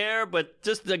curly hair, but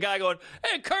just the guy going,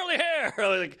 "Hey, curly hair!"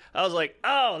 I was like,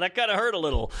 "Oh, that kind of hurt a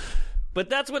little." But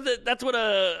that's what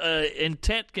a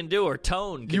intent can do, or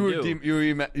tone can do.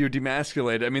 You're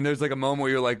demasculated. I mean, there's like a moment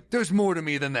where you're like, "There's more to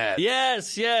me than that."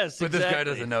 Yes, but exactly. this guy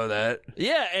doesn't know that.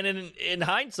 Yeah, and in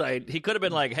hindsight, he could have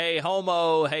been like, "Hey,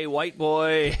 homo. Hey, white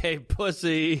boy. Hey,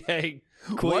 pussy. Hey,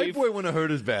 queef." White boy wouldn't have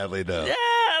hurt as badly though. Yeah,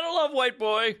 I don't love white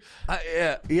boy.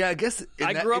 Yeah. I guess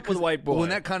I grew up with white boy. Well,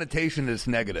 in that connotation, it's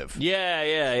negative.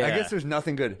 Yeah. I guess there's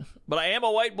nothing good. But I am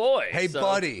a white boy. Hey, so.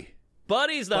 buddy.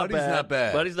 Buddy's not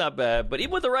bad. Buddy's not bad. But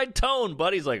even with the right tone,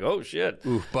 Buddy's like, "Oh shit."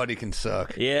 Ooh, buddy can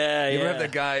suck. Yeah. You ever have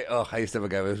that guy? Oh, I used to have a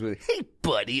guy who was like, "Hey,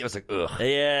 buddy." I was like, ugh.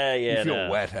 Yeah. You feel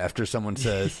wet after someone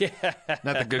says. Yeah.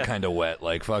 Not the good kind of wet,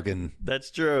 like fucking.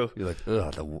 That's true. You're like,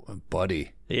 ugh,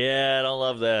 buddy. Yeah, I don't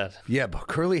love that. Yeah, but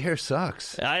curly hair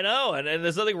sucks. I know, and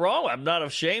there's nothing wrong. I'm not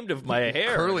ashamed of my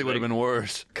hair. Curly would have been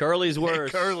worse. Curly's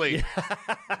worse. Hey, Curly.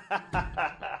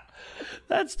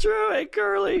 That's true. Hey,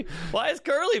 Curly. Why is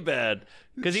Curly bad?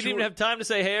 Because he didn't even have time to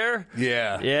say hair?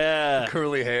 Yeah.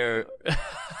 Curly hair.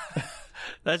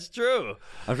 That's true.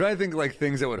 I'm trying to think like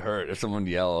things that would hurt if someone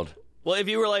yelled. Well, if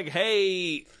you were like,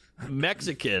 "Hey,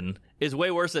 Mexican," is way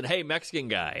worse than "Hey, Mexican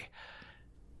guy."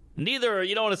 Neither,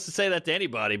 you don't want to say that to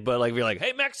anybody, but like if you're like,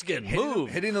 "Hey, Mexican, move."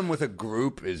 Hitting them with a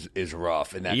group is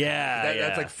rough. And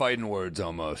that's like fighting words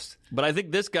almost. But I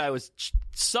think this guy was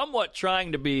somewhat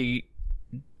trying to be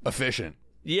efficient.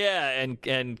 Yeah,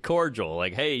 and cordial.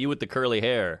 Like, "Hey, you with the curly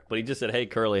hair." But he just said, "Hey,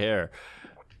 curly hair."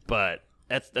 But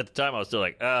at the time, I was still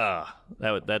like,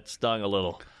 that stung a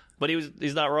little. But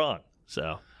he's not wrong.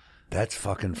 So that's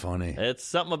fucking funny. It's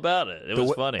something about it. It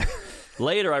was funny.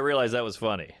 Later, I realized that was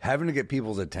funny. Having to get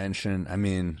people's attention. I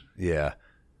mean, yeah.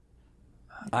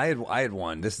 I had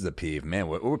one. This is a peeve. Man,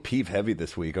 we're peeve heavy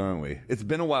this week, aren't we? It's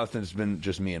been a while since it's been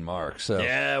just me and Mark. So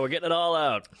yeah, we're getting it all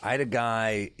out. I had a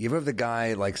guy. You ever have the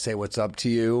guy like say what's up to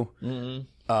you?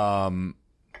 Mm-hmm.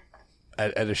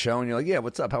 At a show, and you're like, "Yeah,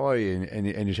 what's up? How are you?"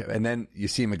 And then you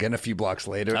see him again a few blocks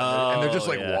later, and they're just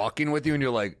like walking with you, and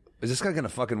you're like, "Is this guy gonna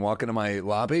fucking walk into my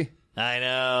lobby?" I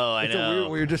know. It's a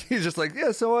weird where he's just like,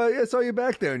 "Yeah, so I saw you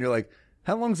back there," and you're like,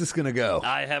 "How long's this gonna go?"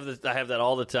 I have that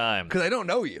all the time because I don't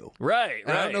know you. Right.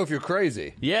 I don't know if you're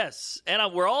crazy. Yes,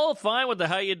 and we're all fine with the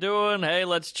 "How you doing? Hey,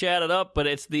 let's chat it up." But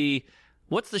it's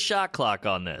what's the shot clock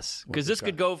on this? Because this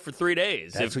could go for 3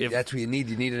 days. That's what you need.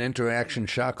 You need an interaction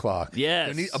shot clock.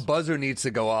 Yes, a buzzer needs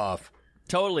to go off.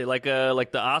 Totally, like the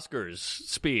Oscars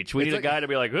speech. We need a guy to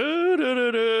be like, we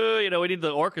need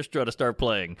the orchestra to start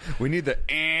playing. We need the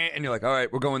and you're like, all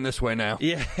right, we're going this way now.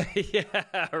 Yeah,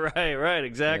 right,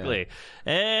 exactly.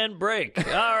 Yeah. And break.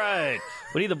 All right,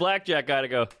 we need the blackjack guy to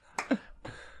go.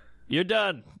 You're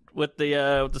done with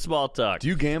the small talk. Do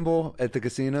you gamble at the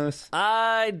casinos?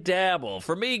 I dabble.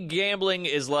 For me, gambling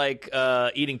is like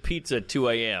eating pizza at 2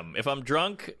 a.m. If I'm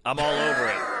drunk, I'm all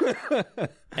over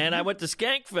it. And I went to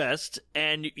Skankfest,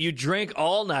 and you drink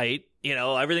all night.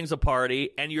 Everything's a party,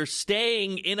 and you're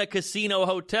staying in a casino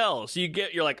hotel. So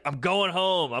you're like, "I'm going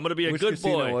home. I'm going to be a Which good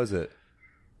casino boy." Was it?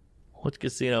 Which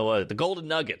casino was it? The Golden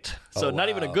Nugget. So not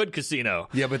even a good casino.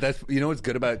 Yeah, but that's what's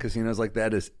good about casinos like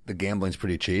that is the gambling's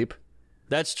pretty cheap.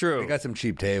 That's true. They got some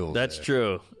cheap tables. That's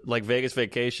true. Like Vegas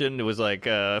Vacation, it was like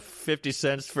 50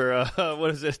 cents for what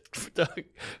is it?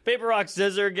 Paper rock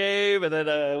scissor game, and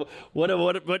then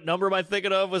what number am I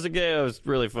thinking of was a game? It was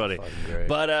really funny. Great.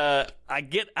 But I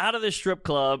get out of this strip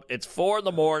club. It's 4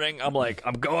 a.m. I'm like,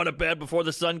 I'm going to bed before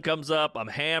the sun comes up. I'm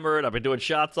hammered. I've been doing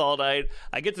shots all night.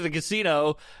 I get to the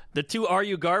casino. The 2 Are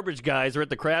You Garbage guys are at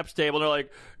the craps table. And they're like,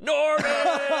 Norman!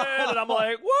 And I'm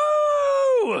like,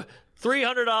 woo!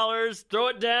 $300, throw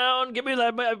it down, give me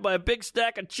my big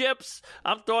stack of chips.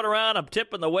 I'm throwing around, I'm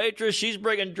tipping the waitress, she's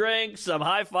bringing drinks, I'm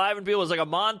high-fiving people. It was like a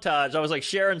montage. I was like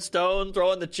Sharon Stone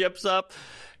throwing the chips up.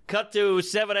 Cut to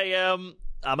 7 a.m.,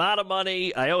 I'm out of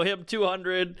money. I owe him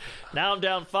 $200. Now I'm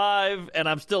down 5, and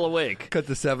I'm still awake. Cut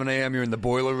to 7 a.m., you're in the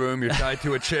boiler room, you're tied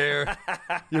to a chair,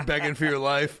 you're begging for your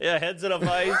life. Yeah, heads in a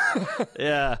vice.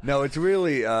 Yeah. No, it's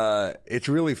really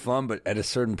fun, but at a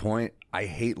certain point, I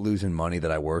hate losing money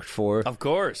that I worked for. Of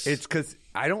course. It's because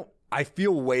I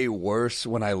feel way worse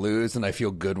when I lose than I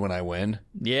feel good when I win.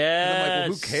 Yeah. I'm like,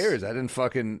 well, who cares? I didn't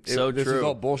fucking... So this true. is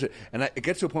all bullshit. And it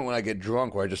gets to a point when I get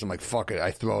drunk where I'm like, fuck it.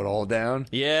 I throw it all down.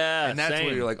 Yeah, And that's same.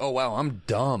 where you're like, oh, wow, I'm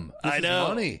dumb. This I know. is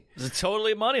money. It's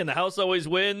totally money, and the house always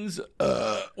wins.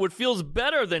 What feels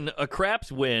better than a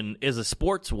craps win is a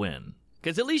sports win.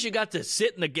 Because at least you got to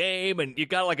sit in the game, and you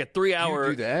got like a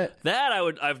 3-hour... You do that? That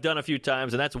I've done a few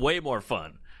times, and that's way more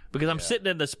fun. Because I'm sitting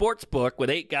in the sports book with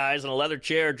 8 guys in a leather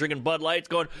chair drinking Bud Lights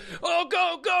going, oh,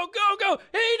 go, go, go, go.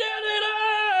 He did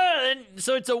it. And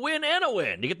so it's a win and a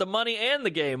win. You get the money and the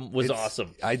game was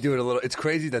awesome. I do it a little. It's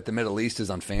crazy that the Middle East is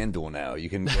on FanDuel now. You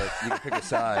can pick a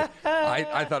side.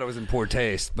 I thought it was in poor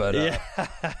taste, but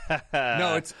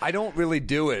no, I don't really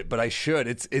do it, but I should.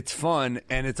 It's fun,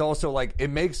 and it's also like it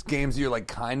makes games you're like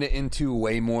kind of into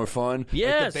way more fun.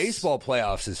 Yes. Like the baseball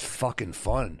playoffs is fucking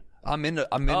fun. I'm into.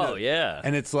 Oh, yeah.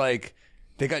 And it's like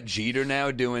they got Jeter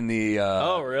now doing the.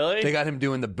 Oh, really? They got him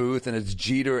doing the booth, and it's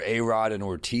Jeter, A-Rod, and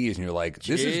Ortiz, and you're like,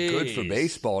 this is good for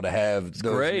baseball to have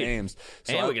those great. names.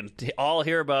 So And we can all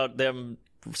hear about them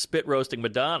spit roasting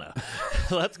Madonna.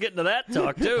 Let's get into that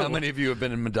talk too. How many of you have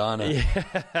been in Madonna?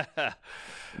 Yeah.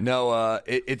 No,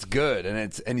 it's good,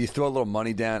 and you throw a little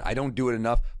money down. I don't do it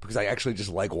enough because I actually just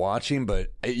like watching. But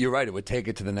you're right; it would take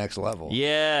it to the next level.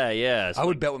 Yeah. I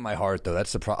would bet with my heart, though.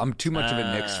 That's the problem. I'm too much of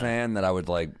a Knicks fan that I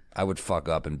would fuck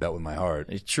up and bet with my heart.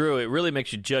 It's true. It really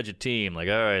makes you judge a team. Like,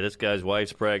 all right, this guy's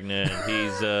wife's pregnant.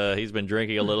 He's been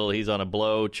drinking a little. He's on a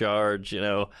blow charge. You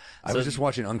know. I was just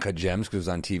watching Uncut Gems because it was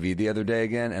on TV the other day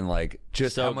again, and like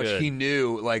just So how much good. he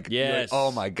knew. Like, Yes.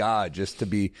 oh my god, just to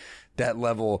be that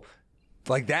level.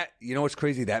 Like that, you know what's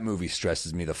crazy? That movie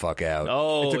stresses me the fuck out.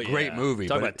 Oh, it's a great movie.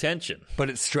 Talk but about tension.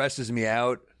 But it stresses me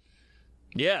out.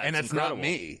 Yeah, And it's it's incredible. not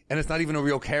me. And it's not even a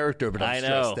real character, but I'm I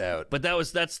know. stressed out. But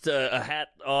that's a hat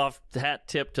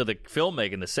tip to the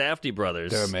filmmaking, the Safdie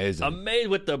brothers. They're amazing. Amazing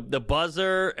with the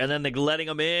buzzer, and then they letting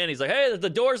him in. He's like, hey, the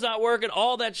door's not working.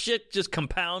 All that shit just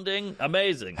compounding.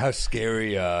 Amazing. How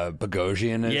scary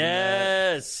Bogosian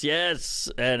is. Yes.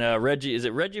 And Reggie, is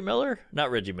it Reggie Miller? Not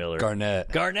Reggie Miller. Garnett.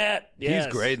 Yes.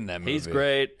 He's great in that movie. He's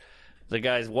great. The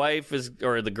guy's wife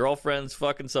or the girlfriend's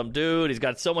fucking some dude. He's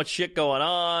got so much shit going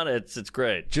on. It's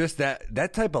great. Just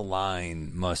that type of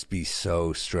line must be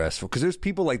so stressful because there's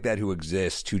people like that who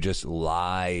exist who just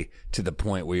lie to the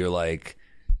point where you're like,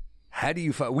 how do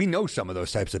you we know some of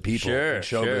those types of people in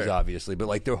showbiz, obviously, but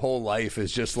like their whole life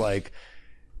is just like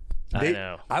I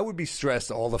know. I would be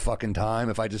stressed all the fucking time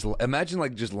if I just imagine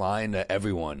like just lying to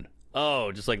everyone.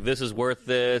 Oh, just like, this is worth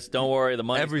this. Don't worry, the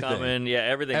money's Everything. coming. Yeah,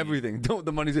 everything. Everything. Don't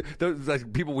the money's those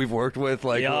like people we've worked with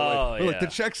like, Oh, we're like yeah. the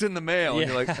check's in the mail and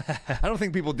you're like I don't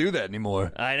think people do that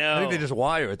anymore. I know. I think they just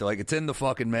wire it. They're like it's in the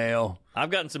fucking mail. I've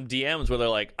gotten some DMs where they're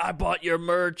like, I bought your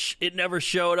merch. It never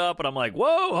showed up. And I'm like,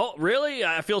 whoa, really?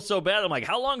 I feel so bad. I'm like,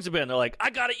 how long's it been? They're like, I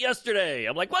got it yesterday.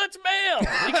 I'm like, well, it's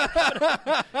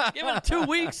mail. Give it 2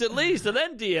 weeks at least and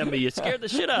then DM me. You scared the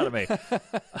shit out of me.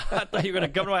 I thought you were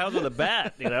going to come to my house with a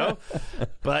bat, you know?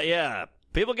 But yeah,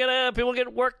 people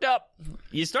get worked up.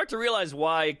 You start to realize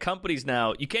why companies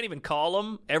now, you can't even call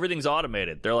them. Everything's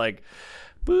automated. They're like,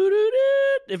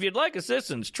 boo-doo-doo. If you'd like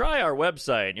assistance, try our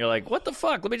website. And you're like, what the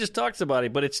fuck? Let me just talk to somebody.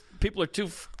 But people are too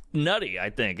nutty, I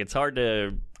think. It's hard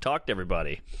to talk to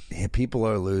everybody. Yeah, people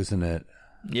are losing it.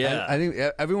 Yeah. I think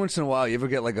every once in a while you ever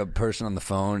get like a person on the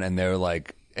phone and they're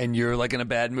like, and you're like in a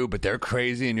bad mood, but they're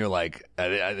crazy and you're like,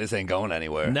 this ain't going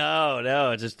anywhere.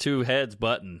 No, it's just two heads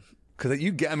button.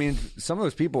 Because I mean, some of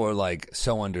those people are like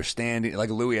so understanding. Like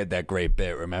Louis had that great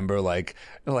bit, remember? Like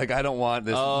I don't want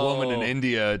this woman in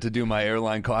India to do my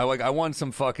airline call. I want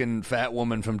some fucking fat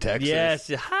woman from Texas. Yes.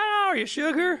 How are you,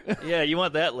 sugar? Yeah, you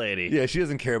want that lady. Yeah, she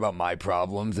doesn't care about my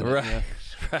problems. And, Right.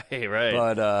 Right.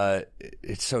 But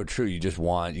it's so true. You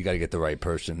got to get the right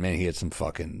person. Man, he had some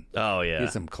fucking. Oh yeah, he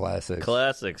had some classics.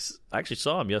 Classics. I actually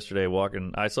saw him yesterday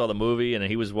walking. I saw the movie, and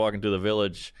he was walking through the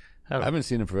village. I haven't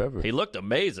seen him forever. He looked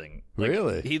amazing.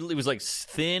 Really? He was like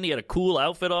thin. He had a cool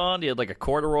outfit on. He had like a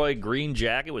corduroy green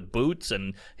jacket with boots,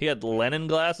 and he had Lennon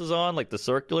glasses on, like the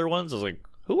circular ones. I was like,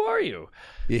 who are you?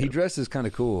 Yeah, he dresses kind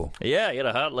of cool. Yeah, he had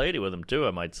a hot lady with him too,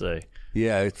 I might say.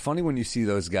 Yeah, it's funny when you see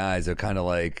those guys. They're kind of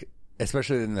like,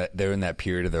 especially they're in that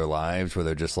period of their lives where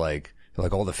they're just like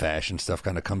all the fashion stuff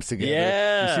kind of comes together.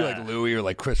 Yeah. You see like Louis or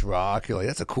like Chris Rock. You're like,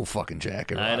 that's a cool fucking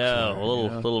jacket. I know.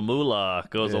 A little moolah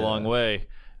goes a long way.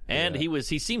 And Yeah.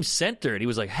 he seemed centered. He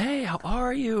was like, hey, how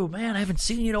are you? Man, I haven't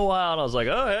seen you in a while. And I was like,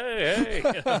 oh, hey.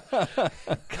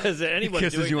 Because anybody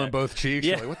Kisses you on both cheeks.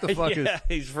 Yeah, You're like, what the fuck is...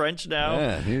 he's French now.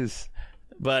 Yeah, he's...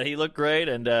 But he looked great,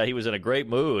 and he was in a great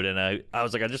mood. And I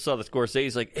was like, I just saw the Scorsese.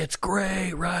 He's like, it's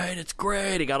great, right? It's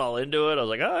great. He got all into it. I was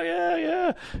like, oh,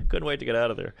 yeah. Couldn't wait to get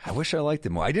out of there. I wish I liked it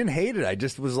more. I didn't hate it. I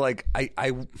just was like,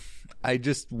 I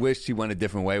just wished he went a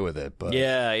different way with it. But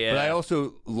Yeah. But I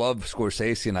also love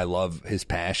Scorsese, and I love his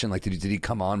passion. Like, did he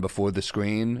come on before the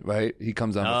screen? Right? He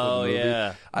comes on before the movie.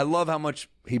 Yeah. I love how much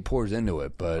he pours into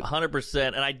it. But 100%.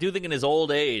 And I do think in his old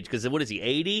age, because what is he,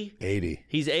 80? 80.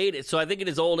 He's 80. So I think in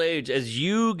his old age, as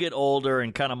you get older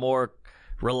and kind of more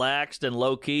relaxed and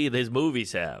low-key, his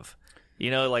movies have.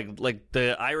 You know, like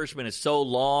The Irishman is so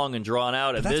long and drawn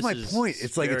out. And But that's this my point.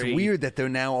 It's like, it's weird that they're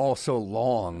now all so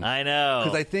long. I know.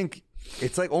 Because I think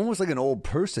it's like almost like an old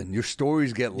person. Your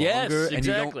stories get longer. Yes, and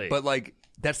exactly. You don't, but like,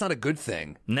 that's not a good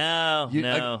thing. No.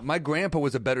 Like, my grandpa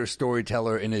was a better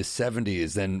storyteller in his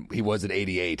 70s than he was at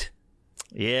 88.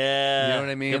 Yeah. You know what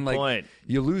I mean? Good Like, point.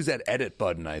 you lose that edit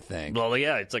button, I think. Well,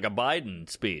 yeah, it's like a Biden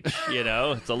speech, you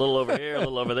know? It's a little over here, a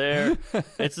little over there.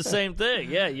 It's the same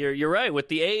thing. Yeah, you're right. With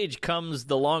the age comes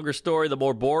the longer story, the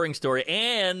more boring story,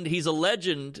 and he's a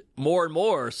legend more and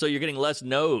more, so you're getting less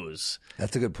no's.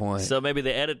 That's a good point. So maybe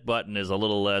the edit button is a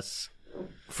little less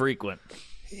frequent.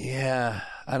 Yeah,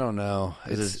 I don't know.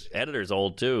 Because his editor's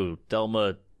old, too.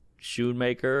 Thelma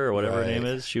Shoemaker, or whatever her name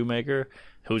is, Shoemaker,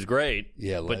 who's great.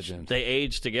 Yeah, but legend. they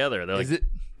age together. They're like,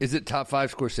 Is it top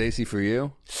 5 Scorsese for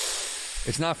you?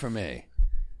 It's not for me.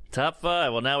 top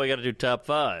 5. Well, now we got to do top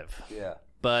 5. Yeah.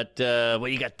 But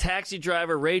you got Taxi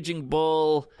Driver, Raging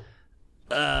Bull,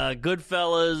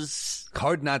 Goodfellas.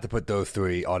 Hard not to put those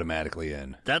 3 automatically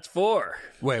in. That's 4.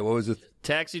 Wait, what was it?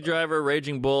 Taxi Driver,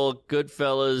 Raging Bull,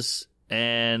 Goodfellas,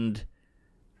 and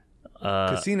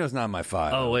Casino's not my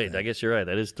 5. oh wait, I guess you're right.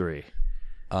 That is 3.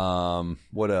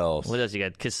 What else? What else you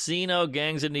got? Casino,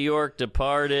 Gangs of New York,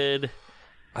 Departed.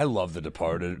 I love The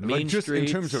Departed. Mean just in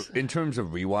Streets. terms of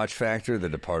rewatch factor, The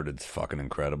Departed's fucking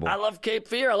incredible. I love Cape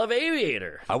Fear. I love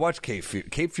Aviator. I watched Cape Fear.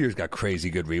 Cape Fear's got crazy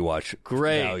good rewatch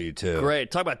value too.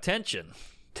 Great. Talk about tension.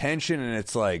 Tension, and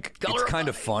it's like Color it's of kind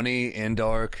of funny and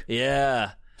dark.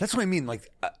 Yeah. That's what I mean. Like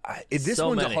this So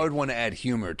one's many. a hard one to add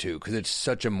humor to because it's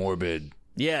such a morbid.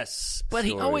 Yes. But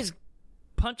he Story. always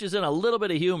punches in a little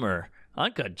bit of humor.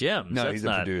 Uncut Gems. No, That's he's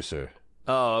not... a producer.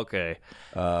 Oh, okay.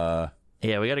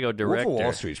 Yeah, we got to go director. Wolf of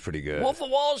Wall Street's pretty good. Wolf of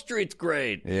Wall Street's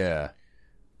great. Yeah.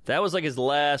 That was like his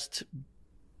last,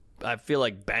 I feel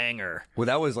like, banger. Well,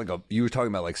 that was like you were talking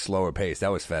about like slower pace. That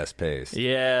was fast paced.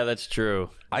 Yeah, that's true.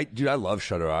 I love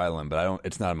Shutter Island, but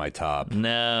it's not in my top.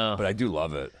 No. But I do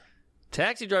love it.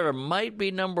 Taxi Driver might be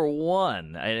number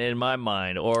 1 in my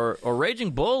mind, or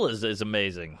Raging Bull is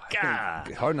amazing.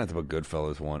 God. Hard not to put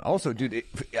Goodfellas one. Also, dude,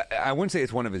 I wouldn't say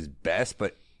it's one of his best,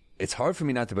 but it's hard for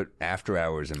me not to put After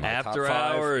Hours in my top 5. After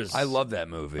Hours. I love that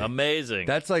movie. Amazing.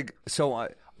 That's like so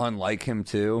unlike him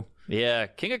too. Yeah,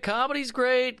 King of Comedy's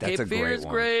great. That's Cape a great Fear's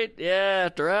one. great. Yeah,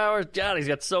 After Hours. God, he's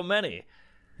got so many.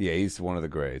 Yeah, he's one of the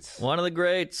greats. One of the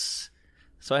greats.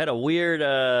 So I had a weird.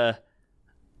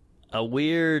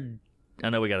 I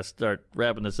know we got to start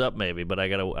wrapping this up, maybe, but I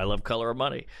love Color of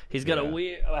Money. He's got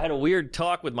I had a weird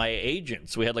talk with my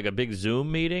agents. We had like a big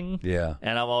Zoom meeting. Yeah.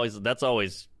 And that's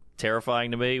always terrifying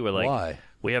to me. We're like, Why?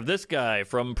 We have this guy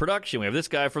from production. We have this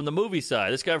guy from the movie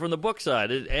side. This guy from the book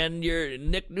side. And you're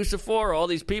Nick Nuciforo, all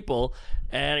these people.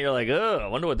 And you're like, oh, I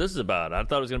wonder what this is about. I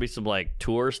thought it was going to be some like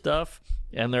tour stuff.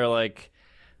 And they're like,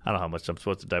 I don't know how much I'm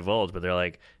supposed to divulge, but they're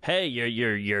like, hey,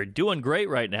 you're doing great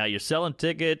right now. You're selling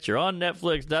tickets. You're on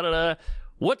Netflix, da-da-da.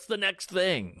 What's the next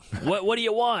thing? What do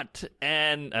you want?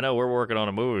 And I know we're working on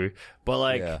a movie, but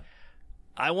like, Yeah.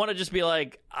 I want to just be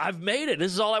like, I've made it.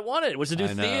 This is all I wanted, was to do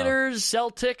theaters, sell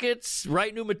tickets,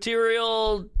 write new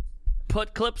material,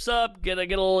 put clips up, get a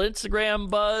little Instagram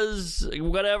buzz,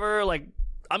 whatever. Like,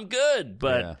 I'm good.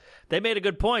 But they made a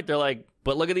good point. They're like,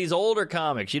 but look at these older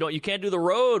comics. You can't do the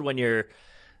road when you're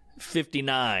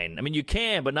 59. I mean, you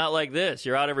can, but not like this.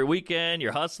 You're out every weekend.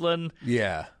 You're hustling.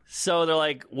 Yeah. So they're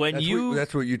like,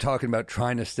 that's what you're talking about,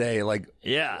 trying to stay. Like,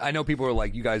 I know people are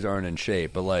like, you guys aren't in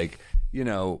shape, but like,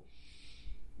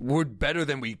 we're better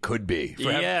than we could be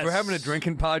for having a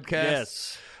drinking podcast.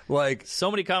 Yes. Like,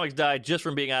 so many comics died just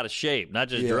from being out of shape, not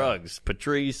just drugs.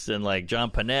 Patrice and like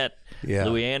John Panette,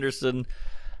 Louis Anderson.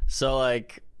 So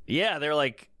like, they're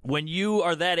like, when you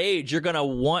are that age, you're going to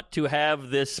want to have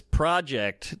this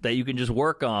project that you can just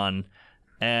work on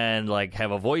and like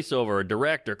have a voiceover or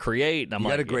direct or create. And I'm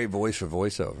got a great voice for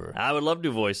voiceover. I would love to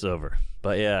do voiceover,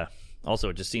 but also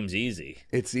it just seems easy.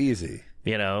 It's easy.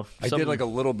 I did like a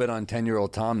little bit on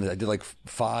 10-Year-Old Tom. I did like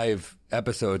 5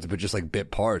 episodes, but just like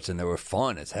bit parts, and they were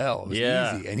fun as hell. It was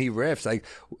easy, and he riffs. Like,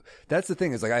 that's the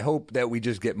thing, is like, I hope that we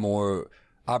just get more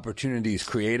opportunities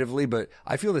creatively, but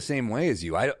I feel the same way as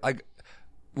you. I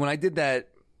when I did that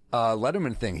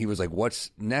Letterman thing, he was like, "What's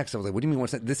next?" I was like, "What do you mean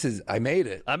what's next? I made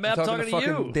it. I'm talking to fucking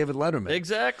you, David Letterman."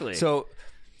 Exactly. So,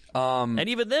 and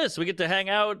even this, we get to hang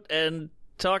out and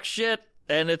talk shit,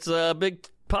 and it's a big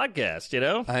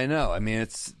podcast, I know. I mean,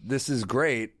 this is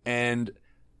great, and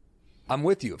I'm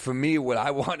with you. For me, what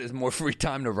I want is more free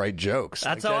time to write jokes.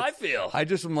 That's how I feel. I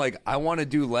just am like, I want to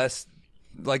do less,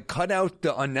 like, cut out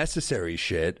the unnecessary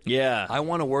shit. Yeah. I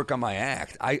want to work on my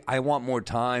act. I want more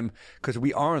time, because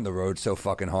we are on the road so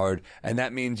fucking hard, and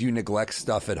that means you neglect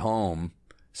stuff at home.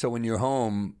 So when you're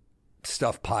home,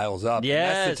 stuff piles up. Yes.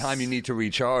 And that's the time you need to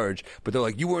recharge. But they're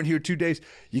like, you weren't here 2 days.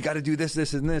 You got to do this,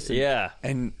 this, and this.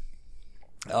 And,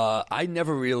 I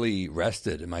never really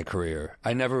rested in my career.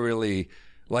 I never really,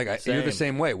 like, you're the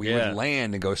same way. We would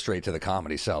land and go straight to the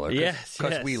Comedy Cellar.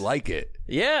 Because we like it.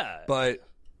 Yeah. But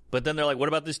then they're like, what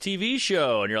about this TV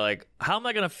show? And you're like, how am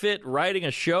I going to fit writing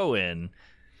a show in?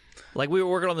 Like, we were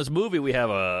working on this movie. We have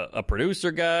a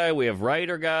producer guy. We have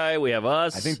writer guy. We have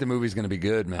us. I think the movie's going to be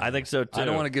good, man. I think so, too. I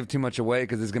don't want to give too much away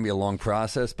because it's going to be a long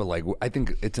process, but, like, I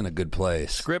think it's in a good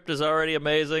place. Script is already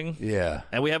amazing. Yeah.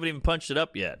 And we haven't even punched it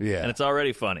up yet. Yeah. And it's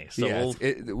already funny. So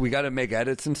we got to make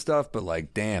edits and stuff, but,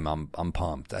 like, damn, I'm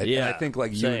pumped. I think,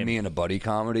 like, you and me in a buddy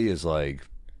comedy is, like,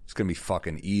 it's going to be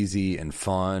fucking easy and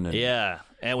fun. And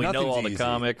and we know all the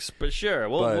comics, but sure.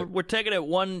 Well, we're taking it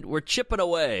we're chipping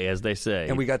away, as they say.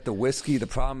 And we got the whiskey. The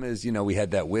problem is, we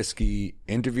had that whiskey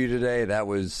interview today. That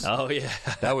was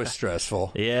that was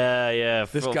stressful. Yeah.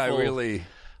 This guy really,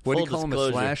 what do you call him,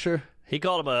 a slasher? He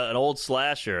called him an old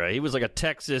slasher. He was like a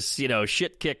Texas,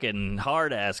 shit-kicking,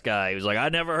 hard-ass guy. He was like, I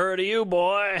never heard of you,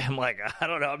 boy. I'm like, I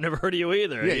don't know. I've never heard of you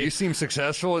either. Yeah, you seem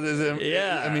successful.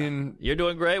 Yeah. I mean... You're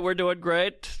doing great. We're doing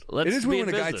great. Let's It is be when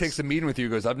a guy takes a meeting with you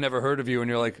and goes, I've never heard of you. And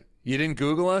you're like, you didn't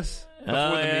Google us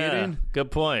before the meeting?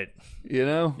 Good point.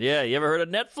 Yeah, you ever heard of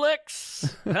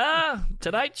Netflix?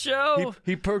 Tonight Show?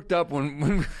 He perked up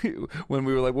when we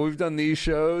were like, well, we've done these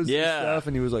shows and stuff.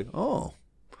 And he was like, oh...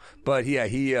 But yeah,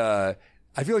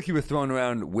 I feel like he was throwing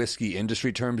around whiskey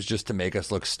industry terms just to make us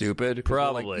look stupid.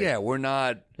 Probably. Like, we're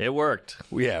not. It worked.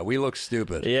 Yeah, we look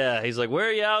stupid. Yeah, he's like, where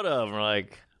are you out of? And we're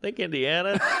like, I think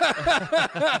Indiana.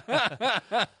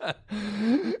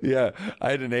 Yeah,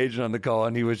 I had an agent on the call,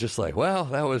 and he was just like, well,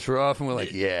 that was rough. And we're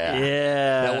like,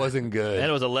 yeah, that wasn't good. And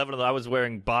it was 11 of them. I was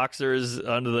wearing boxers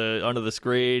under the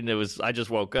screen. I just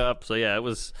woke up. So yeah, it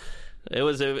was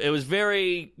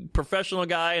very professional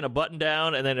guy in a button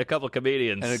down, and then a couple of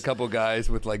comedians and a couple of guys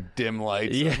with like dim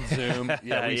lights on Zoom.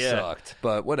 Yeah, we sucked,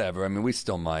 but whatever. I mean, we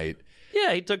still might.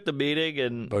 Yeah, he took the meeting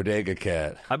and Bodega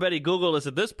Cat. I bet he Googled us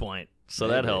at this point, so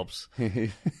that helps.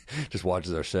 Just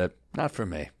watches our shit. Not for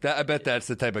me. I bet that's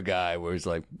the type of guy where he's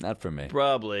like, not for me.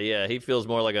 Probably, yeah. He feels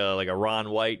more like a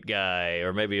Ron White guy,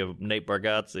 or maybe a Nate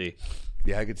Bargatze.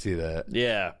 Yeah, I could see that.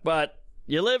 Yeah, but.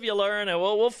 You live, you learn, and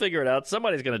we'll figure it out.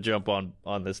 Somebody's going to jump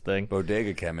on this thing.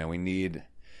 Bodega Cat, man. We need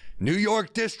New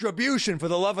York distribution, for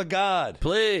the love of God.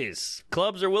 Please.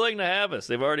 Clubs are willing to have us.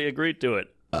 They've already agreed to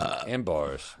it. And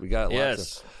bars. We got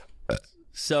lots of...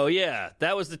 So, yeah,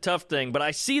 that was the tough thing. But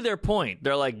I see their point.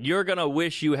 They're like, you're going to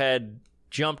wish you had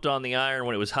jumped on the iron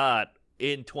when it was hot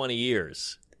in 20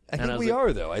 years. I think we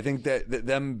are, though. I think that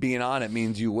them being on it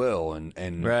means you will.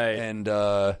 Right.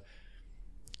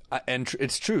 And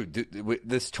it's true.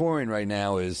 This touring right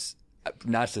now is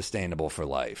not sustainable for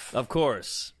life. Of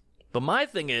course. But my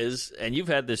thing is, and you've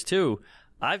had this too,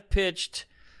 I've pitched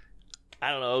I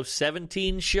don't know,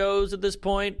 17 shows at this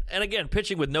point. And again,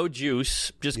 pitching with no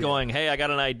juice, just going, hey, I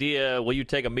got an idea. Will you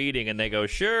take a meeting? And they go,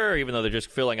 sure, even though they're just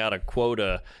filling out a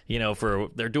quota,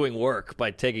 they're doing work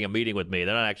by taking a meeting with me.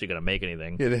 They're not actually going to make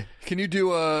anything. Yeah, can you do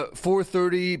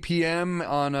 4:30 p.m.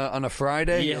 on a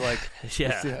Friday? Yeah. You're like,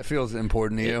 yeah. That feels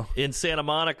important to you. In Santa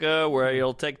Monica, where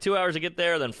you'll take 2 hours to get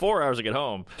there, then 4 hours to get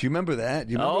home. Do you remember that?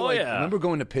 Do you remember, remember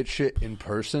going to pitch shit in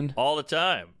person? All the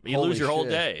time. You Holy lose your whole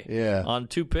shit. day on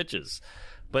 2 pitches.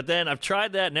 But then I've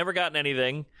tried that, never gotten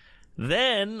anything.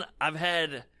 Then I've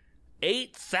had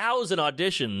 8,000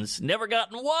 auditions, never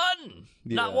gotten one.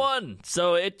 Not one.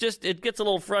 So it gets a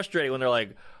little frustrating when they're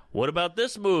like, what about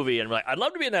this movie? And I'm like, I'd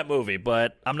love to be in that movie,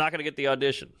 but I'm not going to get the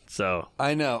audition. So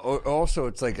I know. Also,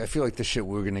 it's like, I feel like the shit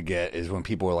we're going to get is when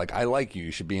people are like, I like you,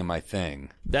 you should be in my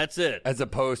thing. That's it. As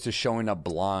opposed to showing up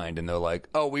blind and they're like,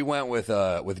 oh, we went with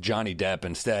Johnny Depp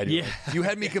instead. Yeah. Like, you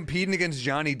had me competing against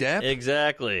Johnny Depp?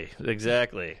 Exactly.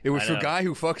 It was for a guy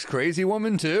who fucks crazy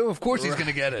woman, too? Of course he's going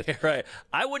to get it. Right.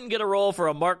 I wouldn't get a role for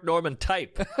a Mark Norman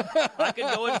type. I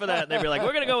could go in for that, and they'd be like,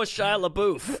 we're going to go with Shia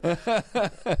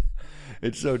LaBeouf.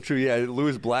 It's so true. Yeah,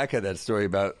 Lewis Black had that story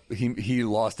about he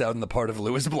lost out in the part of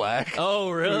Lewis Black.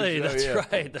 Oh, really? So, that's yeah.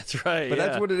 right. That's right. But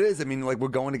that's what it is. I mean, like, we're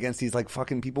going against these like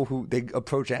fucking people who they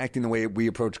approach acting the way we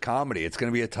approach comedy. It's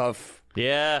going to be a tough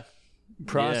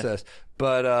process. Yeah.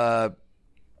 But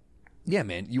yeah,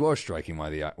 man, you are striking while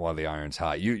the iron's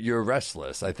hot. You're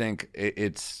restless. I think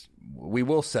we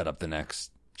will set up the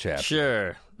next chapter.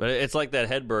 Sure, but it's like that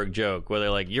Hedberg joke where they're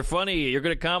like, "You're funny. You're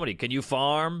good at comedy. Can you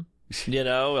farm?"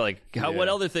 What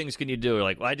other things can you do?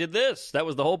 Like, well, I did this. That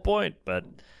was the whole point. But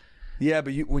yeah,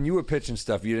 but when you were pitching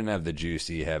stuff, you didn't have the juice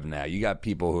that you have now. You got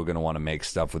people who are going to want to make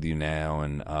stuff with you now.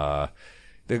 And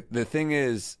the thing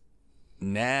is,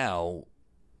 now,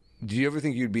 do you ever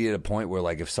think you'd be at a point where,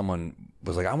 like, if someone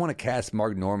was like, I want to cast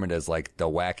Mark Norman as, like, the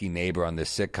wacky neighbor on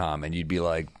this sitcom, and you'd be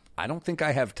like, I don't think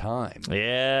I have time.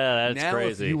 Yeah, that's now,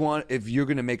 crazy. If you're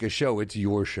going to make a show, it's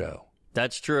your show.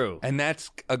 That's true. And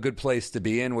that's a good place to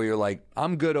be in, where you're like,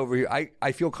 I'm good over here.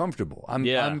 I feel comfortable. I'm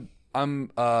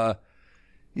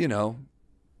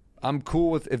cool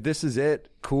with, if this is it,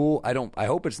 cool. I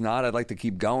hope it's not. I'd like to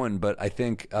keep going, but I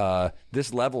think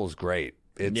this level is great.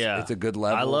 It's a good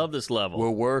level. I love this level. We're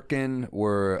working.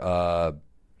 We're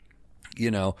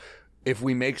if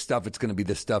we make stuff, it's going to be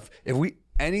this stuff.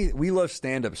 We love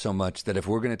stand-up so much that if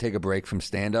we're going to take a break from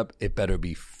stand-up, it better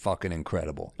be fucking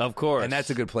incredible. Of course. And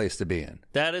that's a good place to be in.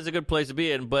 That is a good place to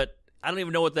be in, but I don't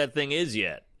even know what that thing is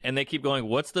yet. And they keep going,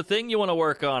 what's the thing you want to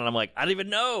work on? And I'm like, I don't even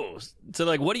know. So they're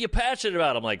like, what are you passionate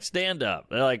about? I'm like, stand up.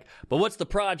 They're like, but what's the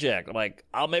project? I'm like,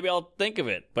 maybe I'll think of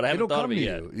it, but I haven't thought of it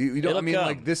yet. You don't,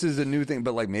 like, this is a new thing,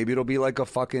 but like maybe it'll be like a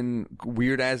fucking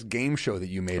weird ass game show that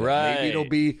you made. Right. Maybe it'll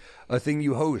be a thing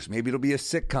you host. Maybe it'll be a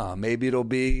sitcom. Maybe it'll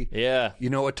be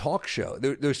a talk show.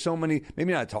 There's so many.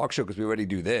 Maybe not a talk show because we already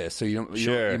do this. So you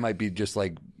might be just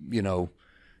like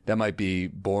that might be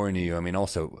boring to you. I mean,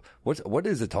 also, what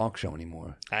is a talk show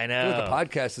anymore? I know. I feel like a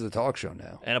podcast is a talk show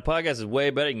now. And a podcast is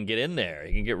way better. You can get in there.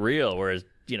 You can get real. Whereas,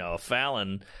 a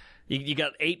Fallon, you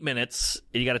got 8 minutes.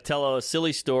 You got to tell a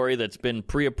silly story that's been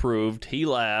pre-approved. He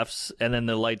laughs, and then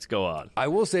the lights go on. I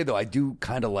will say, though, I do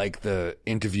kind of like the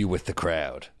interview with the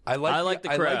crowd. I like the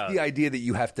crowd. I like the idea that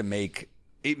you have to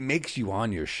it makes you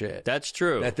on your shit. That's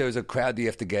true. That there's a crowd that you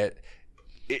have to get.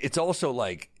 It's also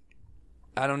like,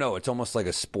 I don't know. It's almost like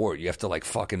a sport. You have to like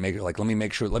fucking make it like, let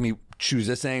me choose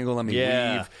this angle. Let me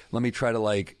leave. Let me try to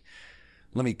let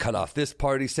me cut off this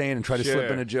part he's saying and try to slip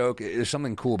in a joke. There's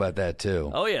something cool about that too.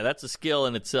 Oh yeah. That's a skill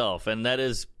in itself. And that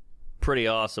is pretty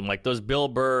awesome. Like those Bill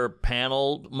Burr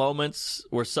panel moments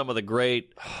were some of the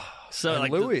great.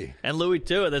 And Louis. And Louis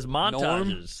too. And there's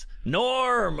montages.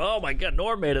 Norm. Oh my God.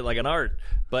 Norm made it like an art.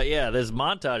 But yeah, there's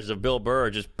montages of Bill Burr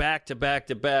just back to back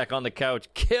to back on the couch,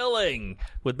 killing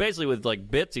with like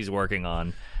bits he's working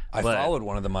on. I followed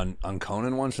one of them on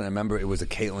Conan once, and I remember it was a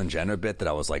Caitlyn Jenner bit that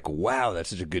I was like, wow,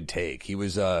 that's such a good take. It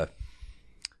was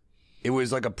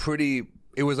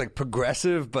like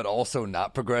progressive, but also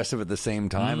not progressive at the same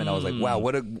time. And I was like, wow,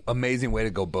 what an amazing way to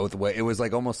go both ways. It was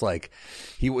like almost like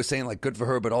he was saying like good for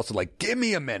her, but also like, give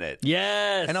me a minute.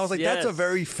 Yes. And I was like, that's a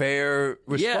very fair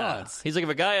response. Yeah. He's like, if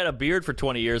a guy had a beard for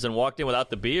 20 years and walked in without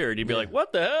the beard, you'd be like,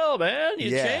 what the hell, man? You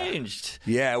changed.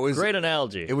 Yeah, it was great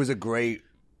analogy. It was a great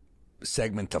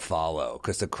segment to follow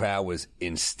because the crowd was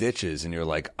in stitches, and you're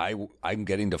like, I'm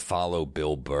getting to follow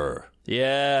Bill Burr.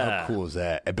 Yeah. How cool is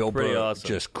that? And Bill Burr awesome.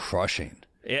 Just crushing.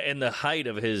 Yeah, in the height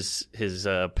of his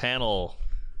panel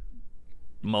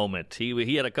moment,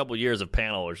 he had a couple years of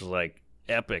panel, which was like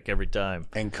epic every time.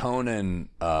 And Conan,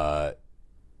 I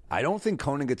don't think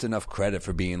Conan gets enough credit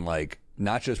for being like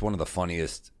not just one of the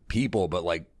funniest people, but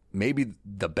like maybe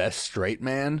the best straight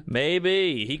man.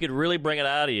 Maybe he could really bring it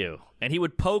out of you, and he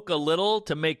would poke a little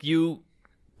to make you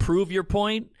prove your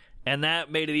point, and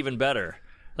that made it even better.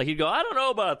 Like he'd go, I don't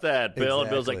know about that, Bill. Exactly. And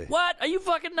Bill's like, what? Are you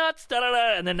fucking nuts?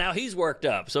 Da-da-da. And then now he's worked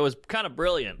up. So it was kind of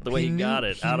brilliant the way he got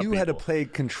it out of people. He knew how to play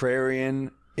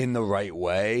contrarian in the right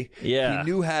way. Yeah. He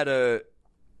knew how to...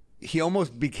 He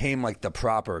almost became like the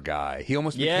proper guy. He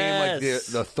almost became like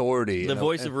the authority. The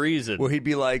voice of reason. Where he'd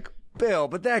be like, Bill,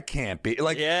 but that can't be.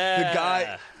 Like, the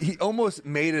guy... He almost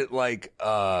made it like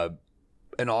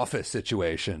an office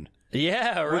situation.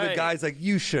 Yeah, right. Where the guy's like,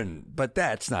 you shouldn't, but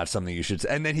that's not something you should say.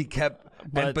 And then he kept...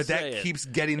 But that keeps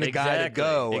getting the guy to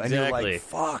go. Exactly. And you're like,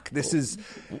 fuck, this is...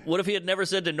 What if he had never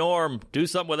said to Norm, do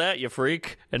something with that, you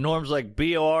freak? And Norm's like,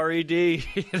 B-O-R-E-D.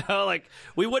 You know, like,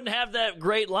 we wouldn't have that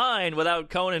great line without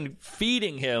Conan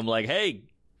feeding him, like, hey,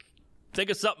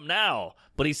 think of something now.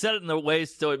 But he said it in the way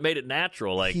so it made it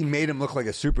natural. Like he made him look like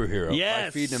a superhero yes, by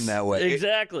feeding him that way.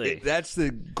 Exactly. That's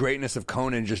the greatness of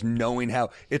Conan, just knowing how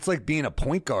it's like being a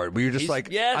point guard where you're just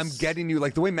I'm getting you,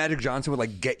 like the way Magic Johnson would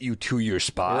like get you to your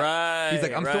spot. Right. He's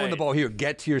like, I'm throwing the ball here,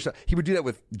 get to your spot. He would do that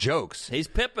with jokes. He's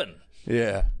Pippin.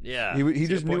 Yeah. Yeah. He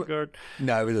just point knew. Guard?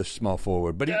 No, he was a small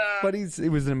forward, but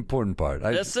it was an important part.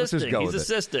 Assisting. He's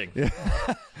assisting. Yeah.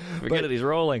 Forget it. He's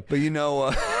rolling. But you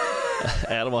know.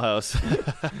 Animal House.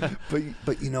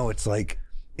 but you know, it's like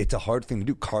it's a hard thing to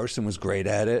do. Carson was great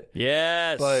at it.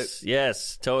 Yes. But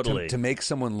yes, totally. To make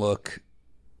someone look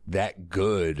that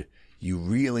good, you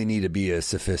really need to be a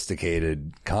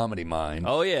sophisticated comedy mind.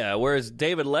 Oh yeah. Whereas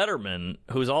David Letterman,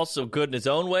 who's also good in his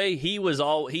own way, he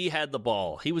had the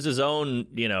ball. He was his own,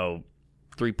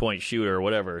 3-point shooter or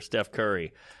whatever, Steph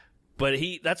Curry. But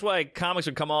that's why comics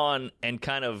would come on and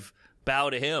kind of bow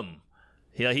to him.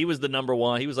 Yeah, he was the number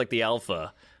one. He was like the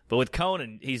alpha. But with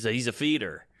Conan, he's a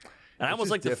feeder. And I almost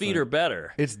like the feeder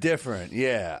better. It's different,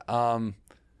 yeah.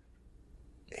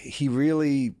 He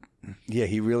really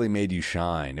made you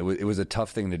shine. It was a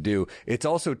tough thing to do. It's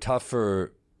also tough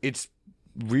it's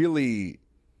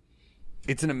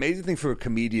an amazing thing for a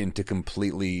comedian to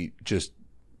completely just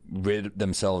rid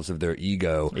themselves of their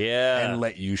ego and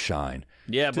let you shine.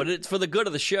 Yeah, but it's for the good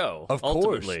of the show,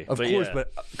 ultimately. Of course,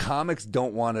 but comics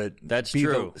don't want to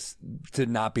to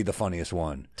not be the funniest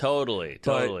one. Totally.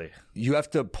 But you have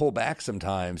to pull back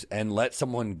sometimes and let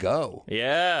someone go.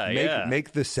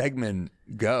 Make the segment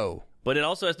go. But it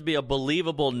also has to be a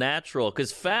believable, natural,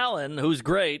 because Fallon, who's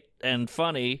great and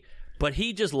funny, but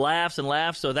he just laughs and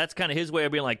laughs, so that's kind of his way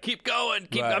of being like, keep going,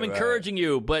 I'm encouraging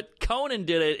you. But Conan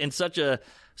did it in such a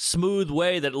smooth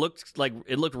way that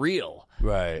it looked real.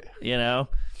 Right. I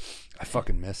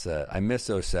fucking miss that. I miss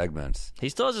those segments. He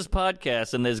still has his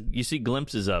podcast, and you see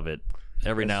glimpses of it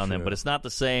every now and then, but it's not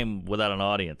the same without an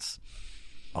audience.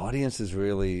 Audiences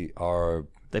really are...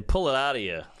 They pull it out of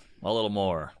you a little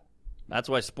more. That's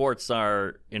why sports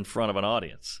are in front of an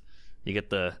audience. You get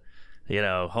the,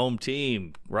 home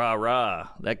team, rah-rah.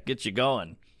 That gets you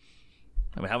going.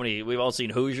 I mean, we've all seen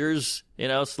Hoosiers,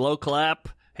 slow clap.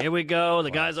 Here we go.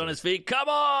 The guy's on his feet. Come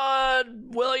on,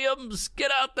 Williams.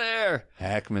 Get out there.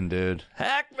 Hackman, dude.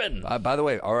 Hackman. By the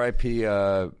way, R.I.P.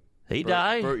 He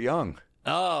died? Burt Young.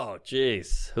 Oh,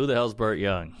 jeez. Who the hell's Burt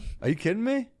Young? Are you kidding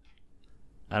me?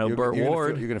 I know Burt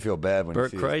Ward. You're going to feel bad when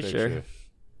Burt you see his Kreischer. picture.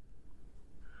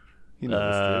 You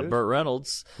know this dude. Burt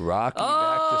Reynolds. Rocky,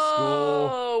 Back to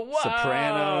School, wow.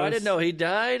 Sopranos. I didn't know he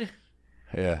died.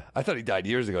 Yeah. I thought he died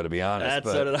years ago, to be honest.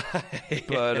 So did I.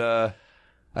 But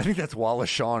I think that's Wallace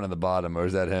Shawn on the bottom, or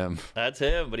is that him? That's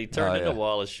him, but he turned into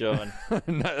Wallace Shawn.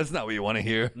 No, that's not what you want to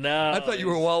hear. No. I thought you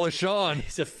were Wallace Shawn.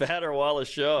 He's a fatter Wallace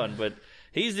Shawn, but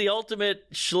he's the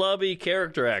ultimate schlubby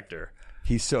character actor.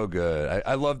 He's so good.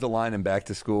 I love the line in Back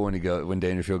to School when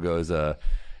Dangerfield goes,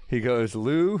 he goes,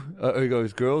 Lou, he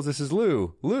goes, girls, this is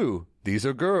Lou. Lou, these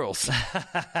are girls.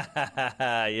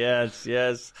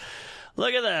 Yes.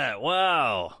 Look at that.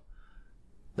 Wow.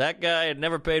 That guy had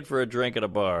never paid for a drink at a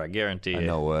bar, I guarantee you.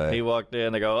 No way. He walked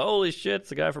in, they go, holy shit, it's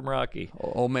the guy from Rocky.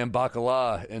 Old man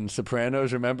Bacala in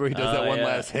Sopranos, remember? He does that one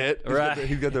last hit.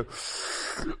 He's got the...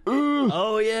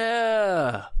 Oh,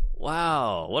 yeah.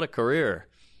 Wow, what a career.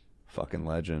 Fucking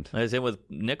legend. There's him with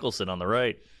Nicholson on the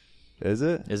right. Is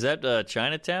it? Is that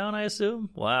Chinatown, I assume?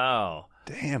 Wow.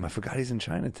 Damn, I forgot he's in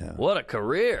Chinatown. What a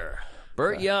career.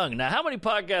 Burt Young. Now, how many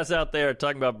podcasts out there are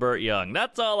talking about Burt Young?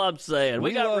 That's all I'm saying.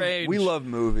 We got range. We love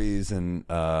movies and,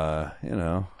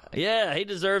 Yeah, he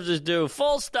deserves his due.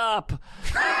 Full stop.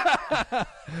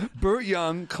 Burt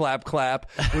Young, clap,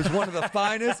 clap, was one of the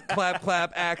finest clap,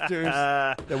 clap actors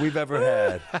that we've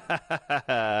ever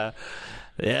had.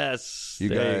 Yes. You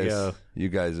there guys, you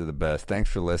guys are the best. Thanks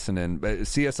for listening.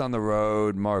 See us on the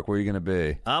road. Mark, where are you going to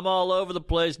be? I'm all over the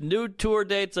place. New tour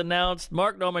dates announced.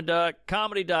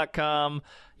 MarkNorman.comedy.com.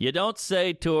 You Don't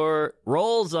Say Tour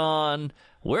rolls on.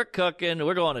 We're cooking.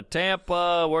 We're going to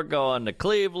Tampa. We're going to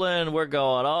Cleveland. We're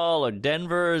going all of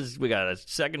Denver's. We got a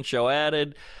second show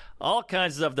added. All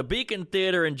kinds of stuff. The Beacon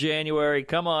Theater in January.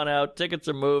 Come on out. Tickets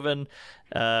are moving.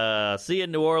 See you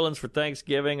in New Orleans for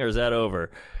Thanksgiving, or is that over?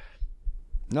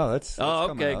 No, that's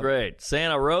okay, great.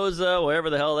 Santa Rosa, wherever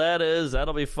the hell that is,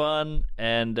 that'll be fun.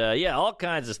 And, yeah, all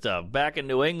kinds of stuff. Back in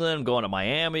New England, going to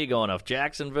Miami, going to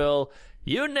Jacksonville.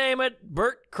 You name it.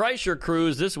 Bert Kreischer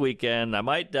cruise this weekend. I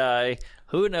might die.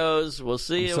 Who knows? We'll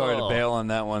see. I'm sorry to bail on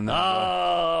that one.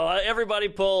 Everybody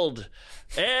pulled.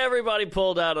 Everybody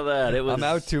pulled out of that. It was I'm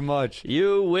out too much.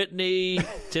 You, Whitney,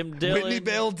 Tim Dillon. Whitney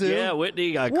bailed too? Yeah,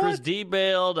 Whitney. Chris D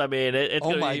bailed. I mean, it's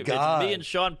oh my God. It's me and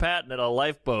Sean Patton in a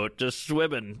lifeboat just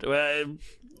swimming.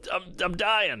 I'm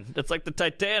dying. It's like the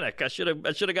Titanic. I should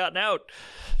have gotten out.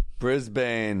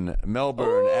 Brisbane,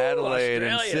 Melbourne, Adelaide, Australia.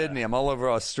 and Sydney. I'm all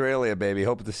over Australia, baby.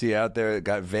 Hope to see you out there.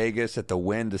 Got Vegas at the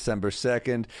Wynn December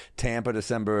 2nd, Tampa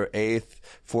December 8th,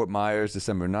 Fort Myers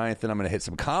December 9th, and I'm going to hit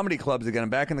some comedy clubs again. I'm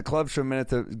back in the clubs for a minute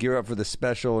to gear up for the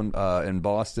special in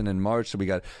Boston in March. So we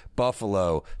got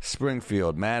Buffalo,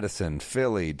 Springfield, Madison,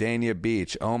 Philly, Dania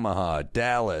Beach, Omaha,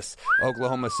 Dallas,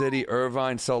 Oklahoma City,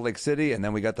 Irvine, Salt Lake City, and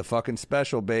then we got the fucking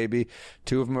special, baby.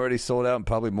 2 of them already sold out and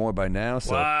probably more by now.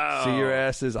 So see your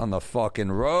asses on the fucking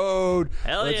road.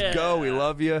 Hell Let's go. We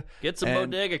love you. Get some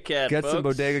Bodega Cat, Get folks. some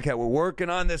Bodega Cat. We're working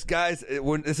on this, guys.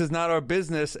 This is not our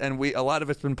business, and a lot of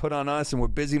it's been put on us, and we're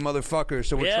busy motherfuckers,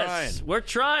 so we're trying. We're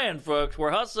trying, folks.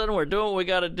 We're hustling. We're doing what we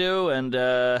got to do, and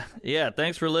yeah,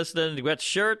 thanks for listening. We got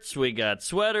shirts. We got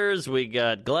sweaters. We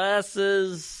got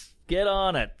glasses. Get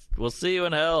on it. We'll see you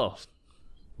in hell.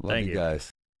 Love Thank you guys.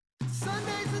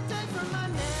 Sunday